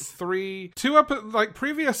that 0.3...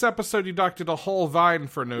 previous episode, you doctored a whole vine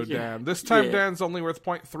for no Dan. This time, Dan's only worth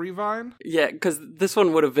 0.3 vine? Yeah, because this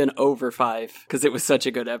one would have been over 5, because it was such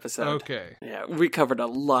a good episode. Okay. Yeah, we covered a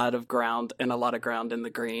lot of ground, and a lot of ground in the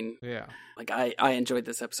green. Yeah. I enjoyed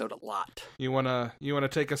this episode a lot. You wanna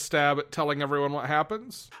take a stab at telling everyone what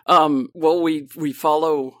happens? Well, we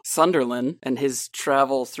follow Sunderland and his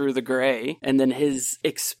travel through the gray, and then his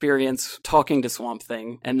experience talking to Swamp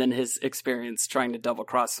Thing, and then his experience trying to double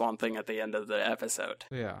cross Swamp Thing at the end of the episode.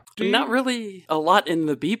 Yeah. Not really a lot in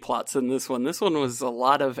the B plots in this one. This one was a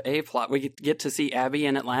lot of A plot. We get to see Abby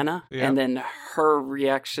in Atlanta, and then her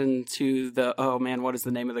reaction to the, what is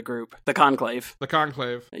the name of the group? The Conclave. The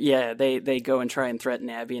Conclave. Yeah, they they go and try and threaten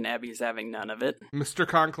Abby, and Abby's having none of it. Mr.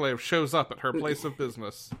 Conclave shows up at her place of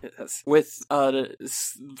business. Yes. With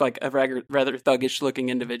like a rather thuggish looking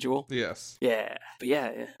individual. Yes. Yeah. But yeah,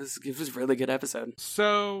 it was a really good episode.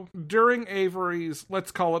 So, during Avery's,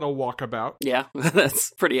 let's call it a walkabout. Yeah,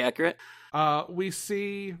 that's pretty accurate. We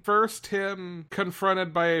see first him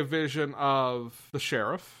confronted by a vision of the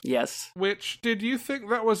sheriff. Yes. Which, did you think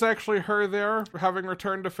that was actually her there, having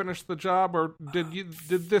returned to finish the job, or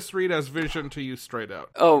did this read as vision to you straight out?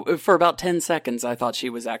 Oh, for about 10 seconds, I thought she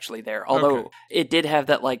was actually there. Although it did have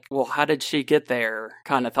that, like, well, how did she get there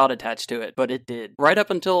kind of thought attached to it, but it did. Right up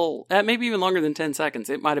until, maybe even longer than 10 seconds.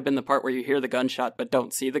 It might have been the part where you hear the gunshot but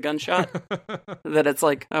don't see the gunshot. That it's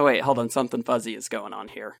like, oh wait, hold on, something fuzzy is going on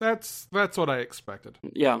here. That's what I expected.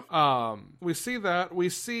 Yeah. We see that. We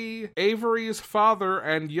see Avery's father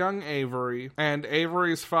and young Avery, and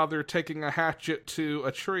Avery's father taking a hatchet to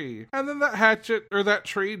a tree, and then that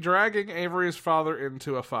tree dragging Avery's father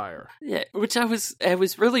into a fire. Yeah, which I was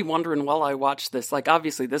really wondering while I watched this. Like,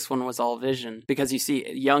 obviously this one was all vision because you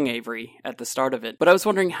see young Avery at the start of it, but I was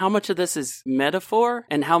wondering how much of this is metaphor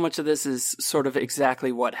and how much of this is sort of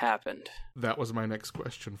exactly what happened. That was my next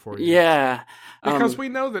question for you. Yeah. Because we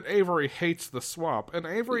know that Avery hates the swamp, and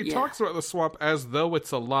Avery talks about the swamp as though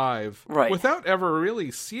it's alive, right, without ever really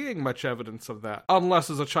seeing much evidence of that, unless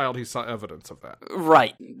as a child he saw evidence of that.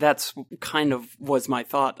 Right. That's kind of was my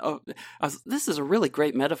thought. This is a really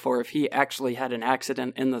great metaphor if he actually had an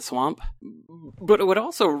accident in the swamp, but it would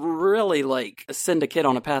also really, like, send a kid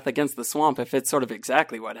on a path against the swamp if it's sort of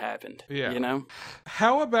exactly what happened. Yeah. You know?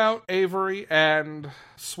 How about Avery and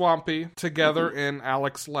Swampy together in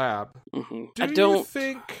Alec's lab? Do you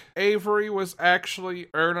think Avery was actually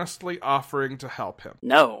earnestly offering to help him?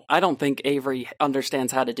 No, I don't think Avery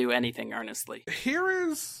understands how to do anything earnestly.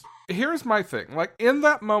 Here's my thing. Like, in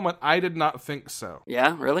that moment, I did not think so.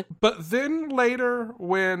 Yeah, really? But then later,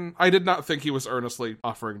 when I did not think he was earnestly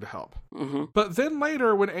offering to help. But then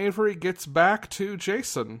later, when Avery gets back to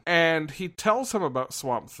Jason and he tells him about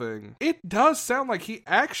Swamp Thing, it does sound like he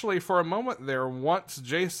actually, for a moment there, wants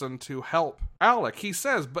Jason to help Alec. He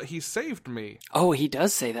says, but he saved me. Oh, he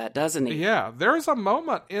does say that, doesn't he? Yeah, there's a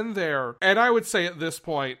moment in there, and I would say at this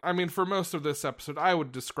point, I mean, for most of this episode, I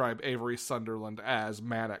would describe Avery Sunderland as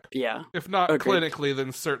manic. Yeah. If not clinically,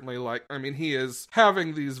 then certainly, like, I mean, he is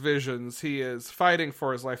having these visions, he is fighting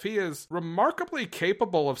for his life, he is remarkably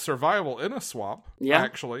capable of survival in a swamp,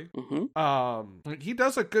 actually. He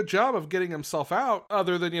does a good job of getting himself out,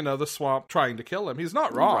 other than, you know, the swamp trying to kill him. He's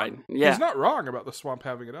not wrong. Right. Yeah. He's not wrong about the swamp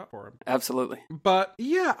having it up for him. Absolutely. But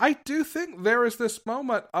yeah, I do think there is this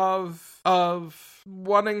moment of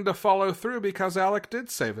wanting to follow through because Alec did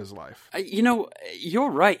save his life. You know,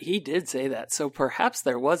 you're right. He did say that. So perhaps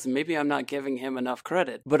there was. Maybe I'm not giving him enough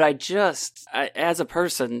credit. But as a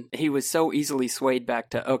person, he was so easily swayed back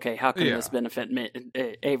to, okay, how can this benefit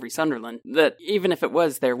Avery Sunderland? That even if it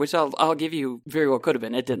was there, which I'll give you very well could have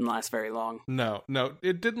been, it didn't last very long. No,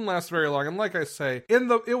 it didn't last very long. And like I say,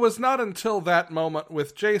 it was not until that moment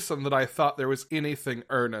with Jason that I thought there was anything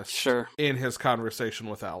earnest in his conversation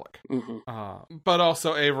with Alec. But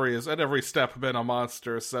also Avery has at every step been a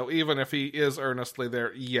monster, so even if he is earnestly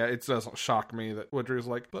there, it doesn't shock me that Woodrew's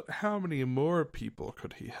like, but how many more people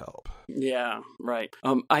could he help? Yeah, right.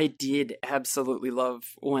 I did absolutely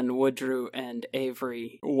love when Woodrew and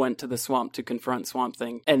Avery went to the swamp to confront Swamp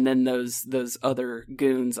Thing, and then those other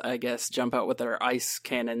goons, I guess, jump out with their ice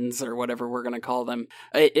cannons or whatever we're gonna call them.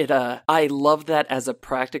 I love that as a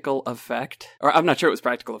practical effect. Or I'm not sure it was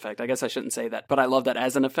practical effect. I guess I shouldn't say that, but I love that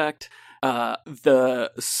as an effect.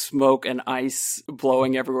 The smoke and ice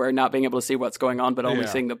blowing everywhere, not being able to see what's going on, but only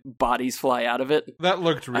seeing the bodies fly out of it. That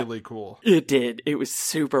looked really cool. It did. It was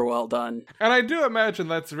super well done. And I do imagine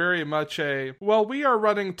that's very much we are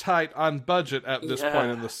running tight on budget at this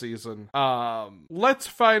point in the season. Let's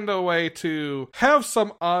find a way to have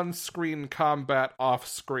some on-screen combat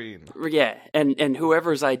off-screen. Yeah, and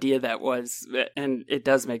whoever's idea that was, and it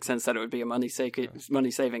does make sense that it would be a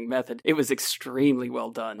money-saving method, it was extremely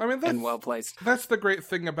well done. I mean, and well placed. That's the great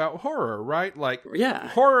thing about horror, right? Like,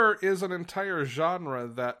 horror is an entire genre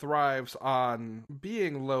that thrives on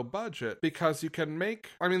being low budget because you can make,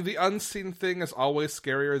 I mean, the unseen thing is always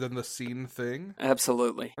scarier than the seen thing.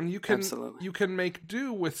 Absolutely. And you can make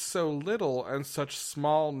do with so little and such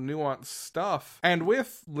small, nuanced stuff. And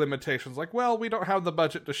with limitations like, well, we don't have the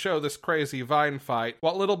budget to show this crazy Vine fight.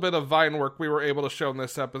 What little bit of Vine work we were able to show in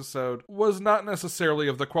this episode was not necessarily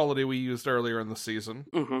of the quality we used earlier in the season.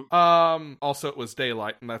 Also, it was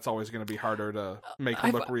daylight, and that's always going to be harder to make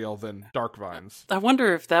him look real than dark vines. I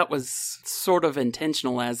wonder if that was sort of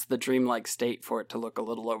intentional as the dreamlike state for it to look a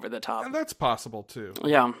little over the top. And that's possible, too.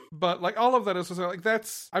 Yeah. But, like, all of that is, like,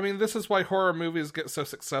 that's... I mean, this is why horror movies get so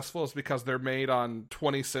successful, is because they're made on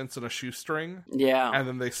 20 cents in a shoestring. Yeah. And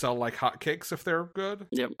then they sell like hotcakes if they're good.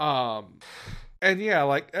 Yep. And yeah,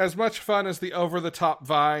 like, as much fun as the over-the-top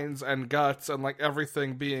vines and guts and, like,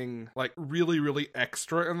 everything being, like, really, really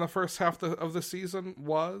extra in the first half of the season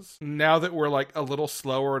was, now that we're, like, a little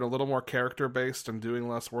slower and a little more character-based and doing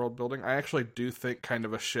less world-building, I actually do think kind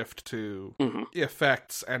of a shift to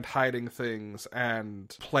effects and hiding things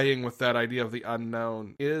and playing with that idea of the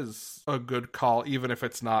unknown is a good call, even if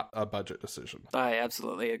it's not a budget decision. I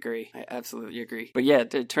absolutely agree. But yeah,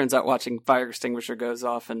 it turns out watching fire extinguisher goes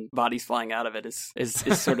off and bodies flying out of it is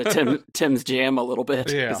sort of Tim's jam a little bit,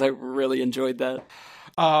 because I really enjoyed that.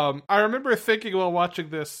 I remember thinking while watching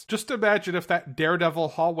this, just imagine if that Daredevil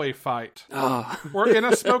hallway fight were in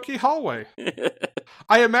a smoky hallway.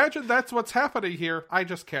 I imagine that's what's happening here. I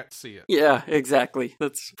just can't see it. Yeah, exactly.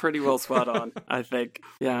 That's pretty well spot on, I think.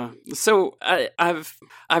 Yeah. So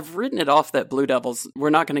I've written it off that Blue Devils, we're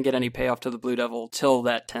not going to get any payoff to the Blue Devil till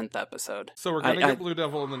that 10th episode. So we're going to get Blue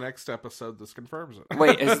Devil in the next episode. This confirms it.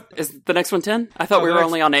 Wait, is the next one 10? I thought we were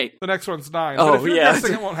only on 8. The next one's 9. Oh, but if you're yeah.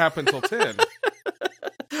 guessing it won't happen till 10.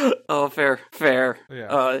 Oh, fair.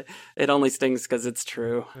 Yeah. It only stings because it's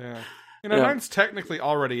true. Yeah. You know, 9's technically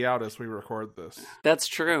already out as we record this. That's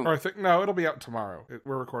true. Or I think, no, it'll be out tomorrow.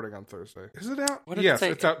 We're recording on Thursday. Is it out? Yes,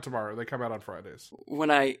 it's out tomorrow. They come out on Fridays.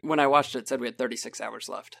 When I watched it said we had 36 hours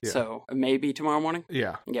left. Yeah. So maybe tomorrow morning?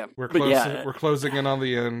 Yeah. Yeah. We're closing in on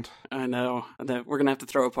the end. I know. We're going to have to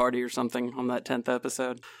throw a party or something on that 10th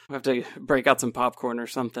episode. We have to break out some popcorn or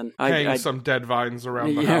something. Hang some dead vines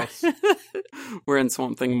around the house. We're in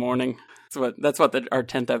Swamp Thing morning. That's what our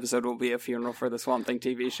 10th episode will be, a funeral for the Swamp Thing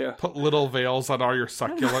TV show. Put little veils on all your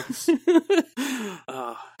succulents.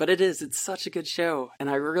 But it's such a good show, and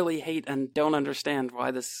I really hate and don't understand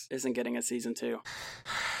why this isn't getting a season 2.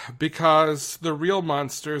 Because the real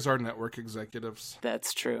monsters are network executives.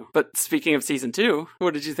 That's true. But speaking of season 2,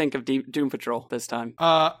 what did you think of Doom Patrol this time?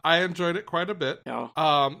 I enjoyed it quite a bit.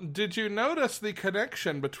 Yeah. Did you notice the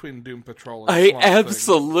connection between Doom Patrol and Swamp Thing? I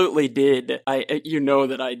absolutely did. You know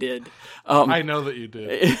that I did. I know that you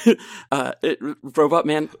did. Robot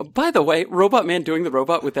Man. By the way, Robot Man doing the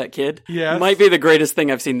robot with that kid might be the greatest thing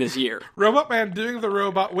I've seen this year. Robot Man doing the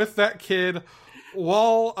robot with that kid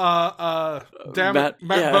while Matt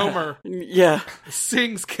Bomer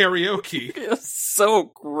sings karaoke. It's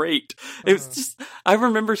so great. It was just, I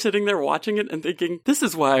remember sitting there watching it and thinking, this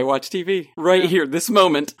is why I watch TV. Right here, this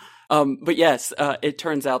moment. But yes, it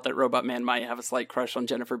turns out that Robot Man might have a slight crush on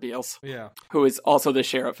Jennifer Beals. Yeah. Who is also the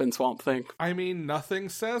sheriff in Swamp Thing. I mean, nothing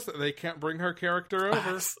says that they can't bring her character over.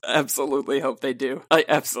 I absolutely hope they do. I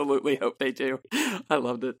absolutely hope they do. I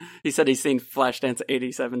loved it. He said he's seen Flashdance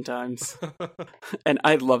 87 times. And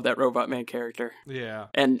I love that Robot Man character. Yeah.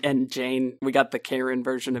 And Jane, we got the Karen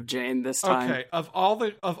version of Jane this time. Okay, of all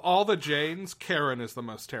the Janes, Karen is the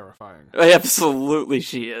most terrifying. Absolutely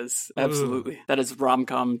she is. Absolutely. That is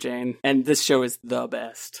rom-com Jane. And this show is the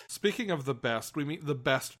best. Speaking of the best, we meet the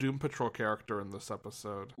best Doom Patrol character in this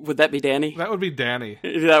episode. Would that be Danny? That would be Danny.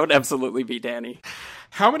 That would absolutely be Danny.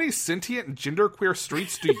 How many sentient genderqueer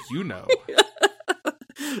streets do you know?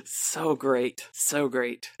 So great.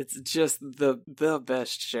 It's just the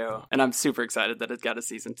best show. And I'm super excited that it got a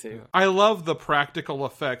season 2. Yeah. I love the practical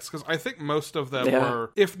effects, because I think most of them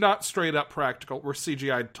were, if not straight up practical, were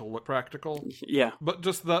CGI'd to look practical. Yeah. But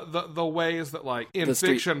just the ways that, like, in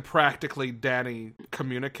fiction, practically Danny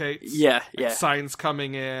communicates. Yeah. Like signs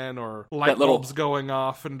coming in, or light bulbs going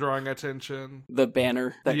off and drawing attention. The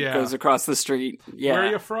banner that goes across the street. Yeah. Where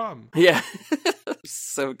are you from? Yeah.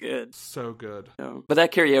 So good. So good. But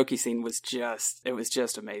that karaoke scene was just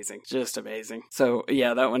amazing. Just amazing. So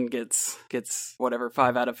yeah, that one gets whatever,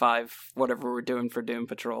 5 out of 5, whatever we're doing for Doom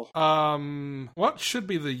Patrol. What should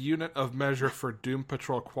be the unit of measure for Doom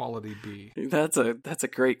Patrol quality be? That's a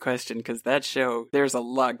great question, because that show, there's a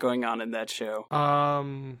lot going on in that show.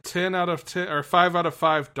 10 out of 10 or 5 out of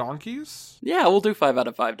 5 donkeys? Yeah, we'll do 5 out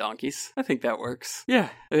of 5 donkeys. I think that works. Yeah,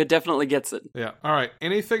 it definitely gets it. Yeah. All right.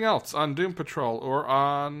 Anything else on Doom Patrol or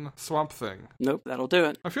on Swamp Thing? Nope, that'll do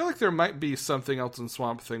it. I feel like there might be something else in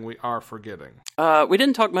Swamp Thing we are forgetting. We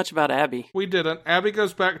didn't talk much about Abby. We didn't. Abby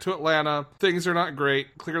goes back to Atlanta. Things are not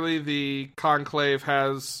great. Clearly the Conclave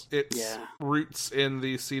has its roots in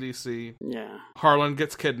the CDC. Yeah. Harlan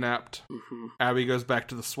gets kidnapped. Mm-hmm. Abby goes back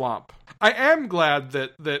to the swamp. I am glad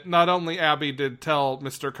that not only Abby did tell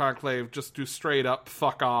Mr. Conclave just to straight up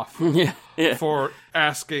fuck off. Yeah. for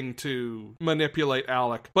asking to manipulate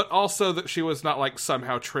Alec, but also that she was not like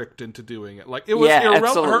somehow tricked into doing it. Like it was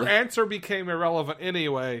irrelevant. Her answer became irrelevant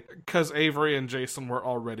anyway because Avery and Jason were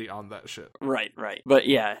already on that shit. Right. But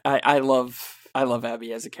yeah, I love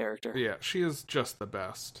Abby as a character. Yeah, she is just the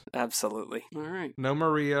best. Absolutely. All right. No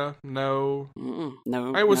Maria, no.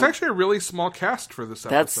 No. It was actually a really small cast for this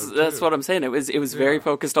episode. That's what I'm saying. It was very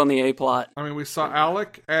focused on the A plot. I mean, we saw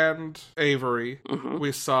Alec and Avery.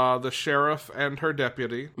 We saw the sheriff and her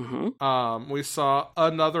deputy. We saw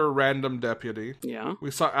another random deputy. Yeah.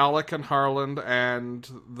 We saw Alec and Harland and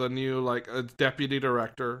the new deputy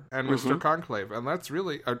director and Mr. Conclave, and that's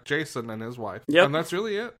really Jason and his wife. Yep. And that's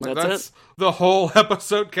really it. That's it. The whole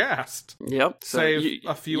episode cast. Yep. Save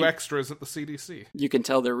a few extras at the CDC. You can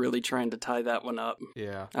tell they're really trying to tie that one up.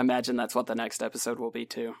 Yeah. I imagine that's what the next episode will be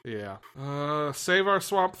too. Yeah. Save our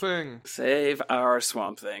Swamp Thing. Save our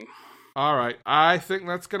Swamp Thing. All right. I think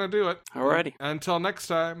that's going to do it. Alrighty. Until next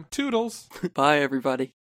time, toodles. Bye,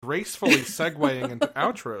 everybody. Gracefully segueing into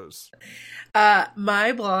outros.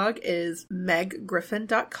 My blog is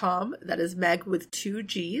meggriffin.com. That is Meg with 2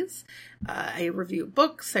 G's. I review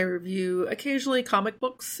books. I review occasionally comic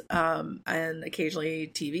books, and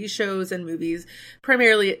occasionally TV shows and movies.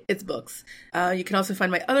 Primarily, it's books. You can also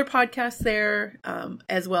find my other podcasts there,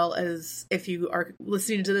 as well as if you are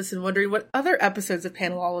listening to this and wondering what other episodes of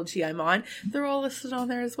Panelology I'm on, they're all listed on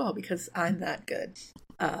there as well because I'm that good.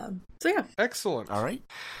 So yeah. Excellent. All right.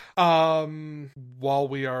 While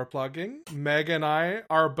we are plugging, Meg and I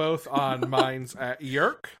are both on Minds at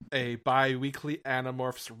Yerk, a bi-weekly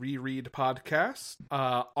Animorphs reread podcast.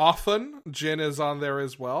 Often, Jen is on there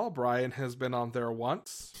as well. Brian has been on there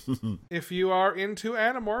once. If you are into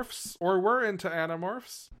Animorphs, or were into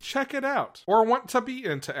Animorphs, check it out. Or want to be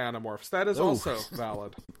into Animorphs. That is also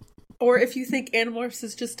valid. Or if you think Animorphs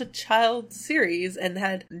is just a child series and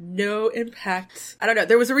had no impact. I don't know.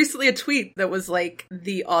 There was recently a tweet that was like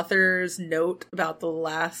the author's note about the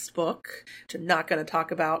last book, which I'm not going to talk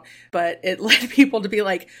about, but it led people to be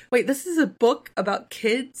like, wait, this is a book about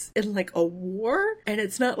kids in like a war? And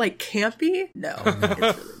it's not like campy? No, it's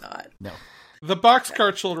really not. No. The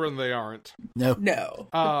Boxcar Children, they aren't. No.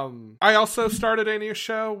 I also started a new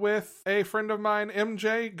show with a friend of mine,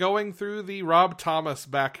 MJ, going through the Rob Thomas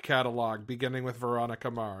back catalog, beginning with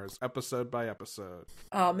Veronica Mars, episode by episode.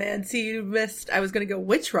 Oh man, see, you missed. I was going to go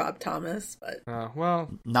which Rob Thomas, but...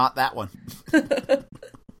 well... Not that one.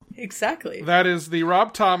 Exactly. That is the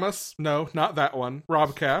Rob Thomas, no, not that one,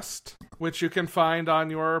 Robcast, which you can find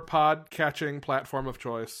on your pod-catching platform of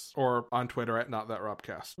choice, or on Twitter at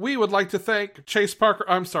NotThatRobcast. We would like to thank Chase Parker.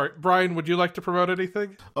 I'm sorry, Brian, would you like to promote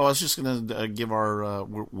anything? Oh, I was just going to give our...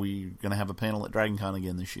 we're going to have a panel at DragonCon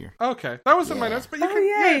again this year. Okay, that was in my notes, but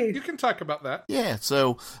you can talk about that. Yeah,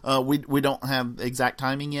 so we don't have exact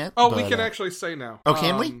timing yet. Oh, we can actually say now. Oh,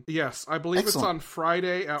 can we? Yes, I believe Excellent. It's on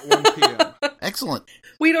Friday at 1 p.m. Excellent.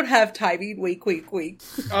 We don't have timing. Week.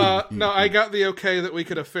 No, I got the okay that we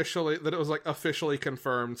could that it was like officially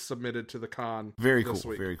confirmed, submitted to the con. Very cool. This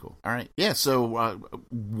week. Very cool. All right. Yeah. So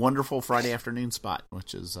wonderful Friday afternoon spot,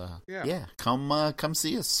 which is come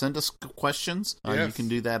see us. Send us questions. Yes. You can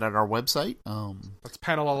do that at our website. That's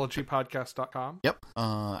panelologypodcast.com. Yep.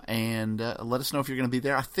 And let us know if you're going to be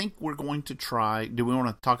there. I think we're going to try. Do we want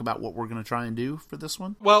to talk about what we're going to try and do for this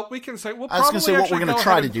one? Well, we can say. I was going to say what we're going to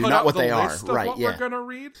try to do, not what they are. Right. What we're going to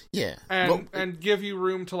read. Yeah. And give you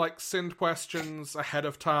room to like send questions ahead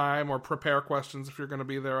of time or prepare questions if you're going to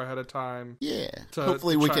be there ahead of time. Yeah.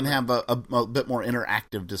 Hopefully we can have a bit more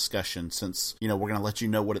interactive discussion since, we're going to let you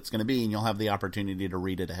know what it's going to be and you'll have the opportunity to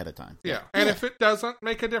read it ahead of time. Yeah. And if it doesn't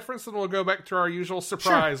make a difference, then we'll go back to our usual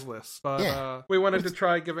surprise list. But we wanted to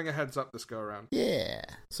try giving a heads up this go around. Yeah.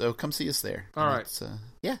 So come see us there. All right.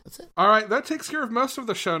 That's it. All right. That takes care of most of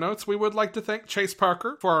the show notes. We would like to thank Chase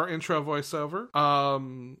Parker for our intro voiceover.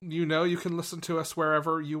 You can listen to us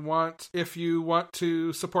wherever you want. If you want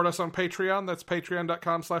to support us on Patreon, that's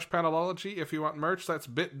patreon.com/panelology. If you want merch, that's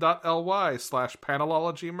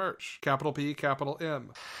bit.ly/panelologymerch. Capital P, capital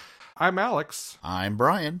M. I'm Alex. I'm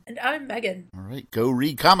Brian. And I'm Megan. All right. Go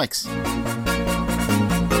read comics.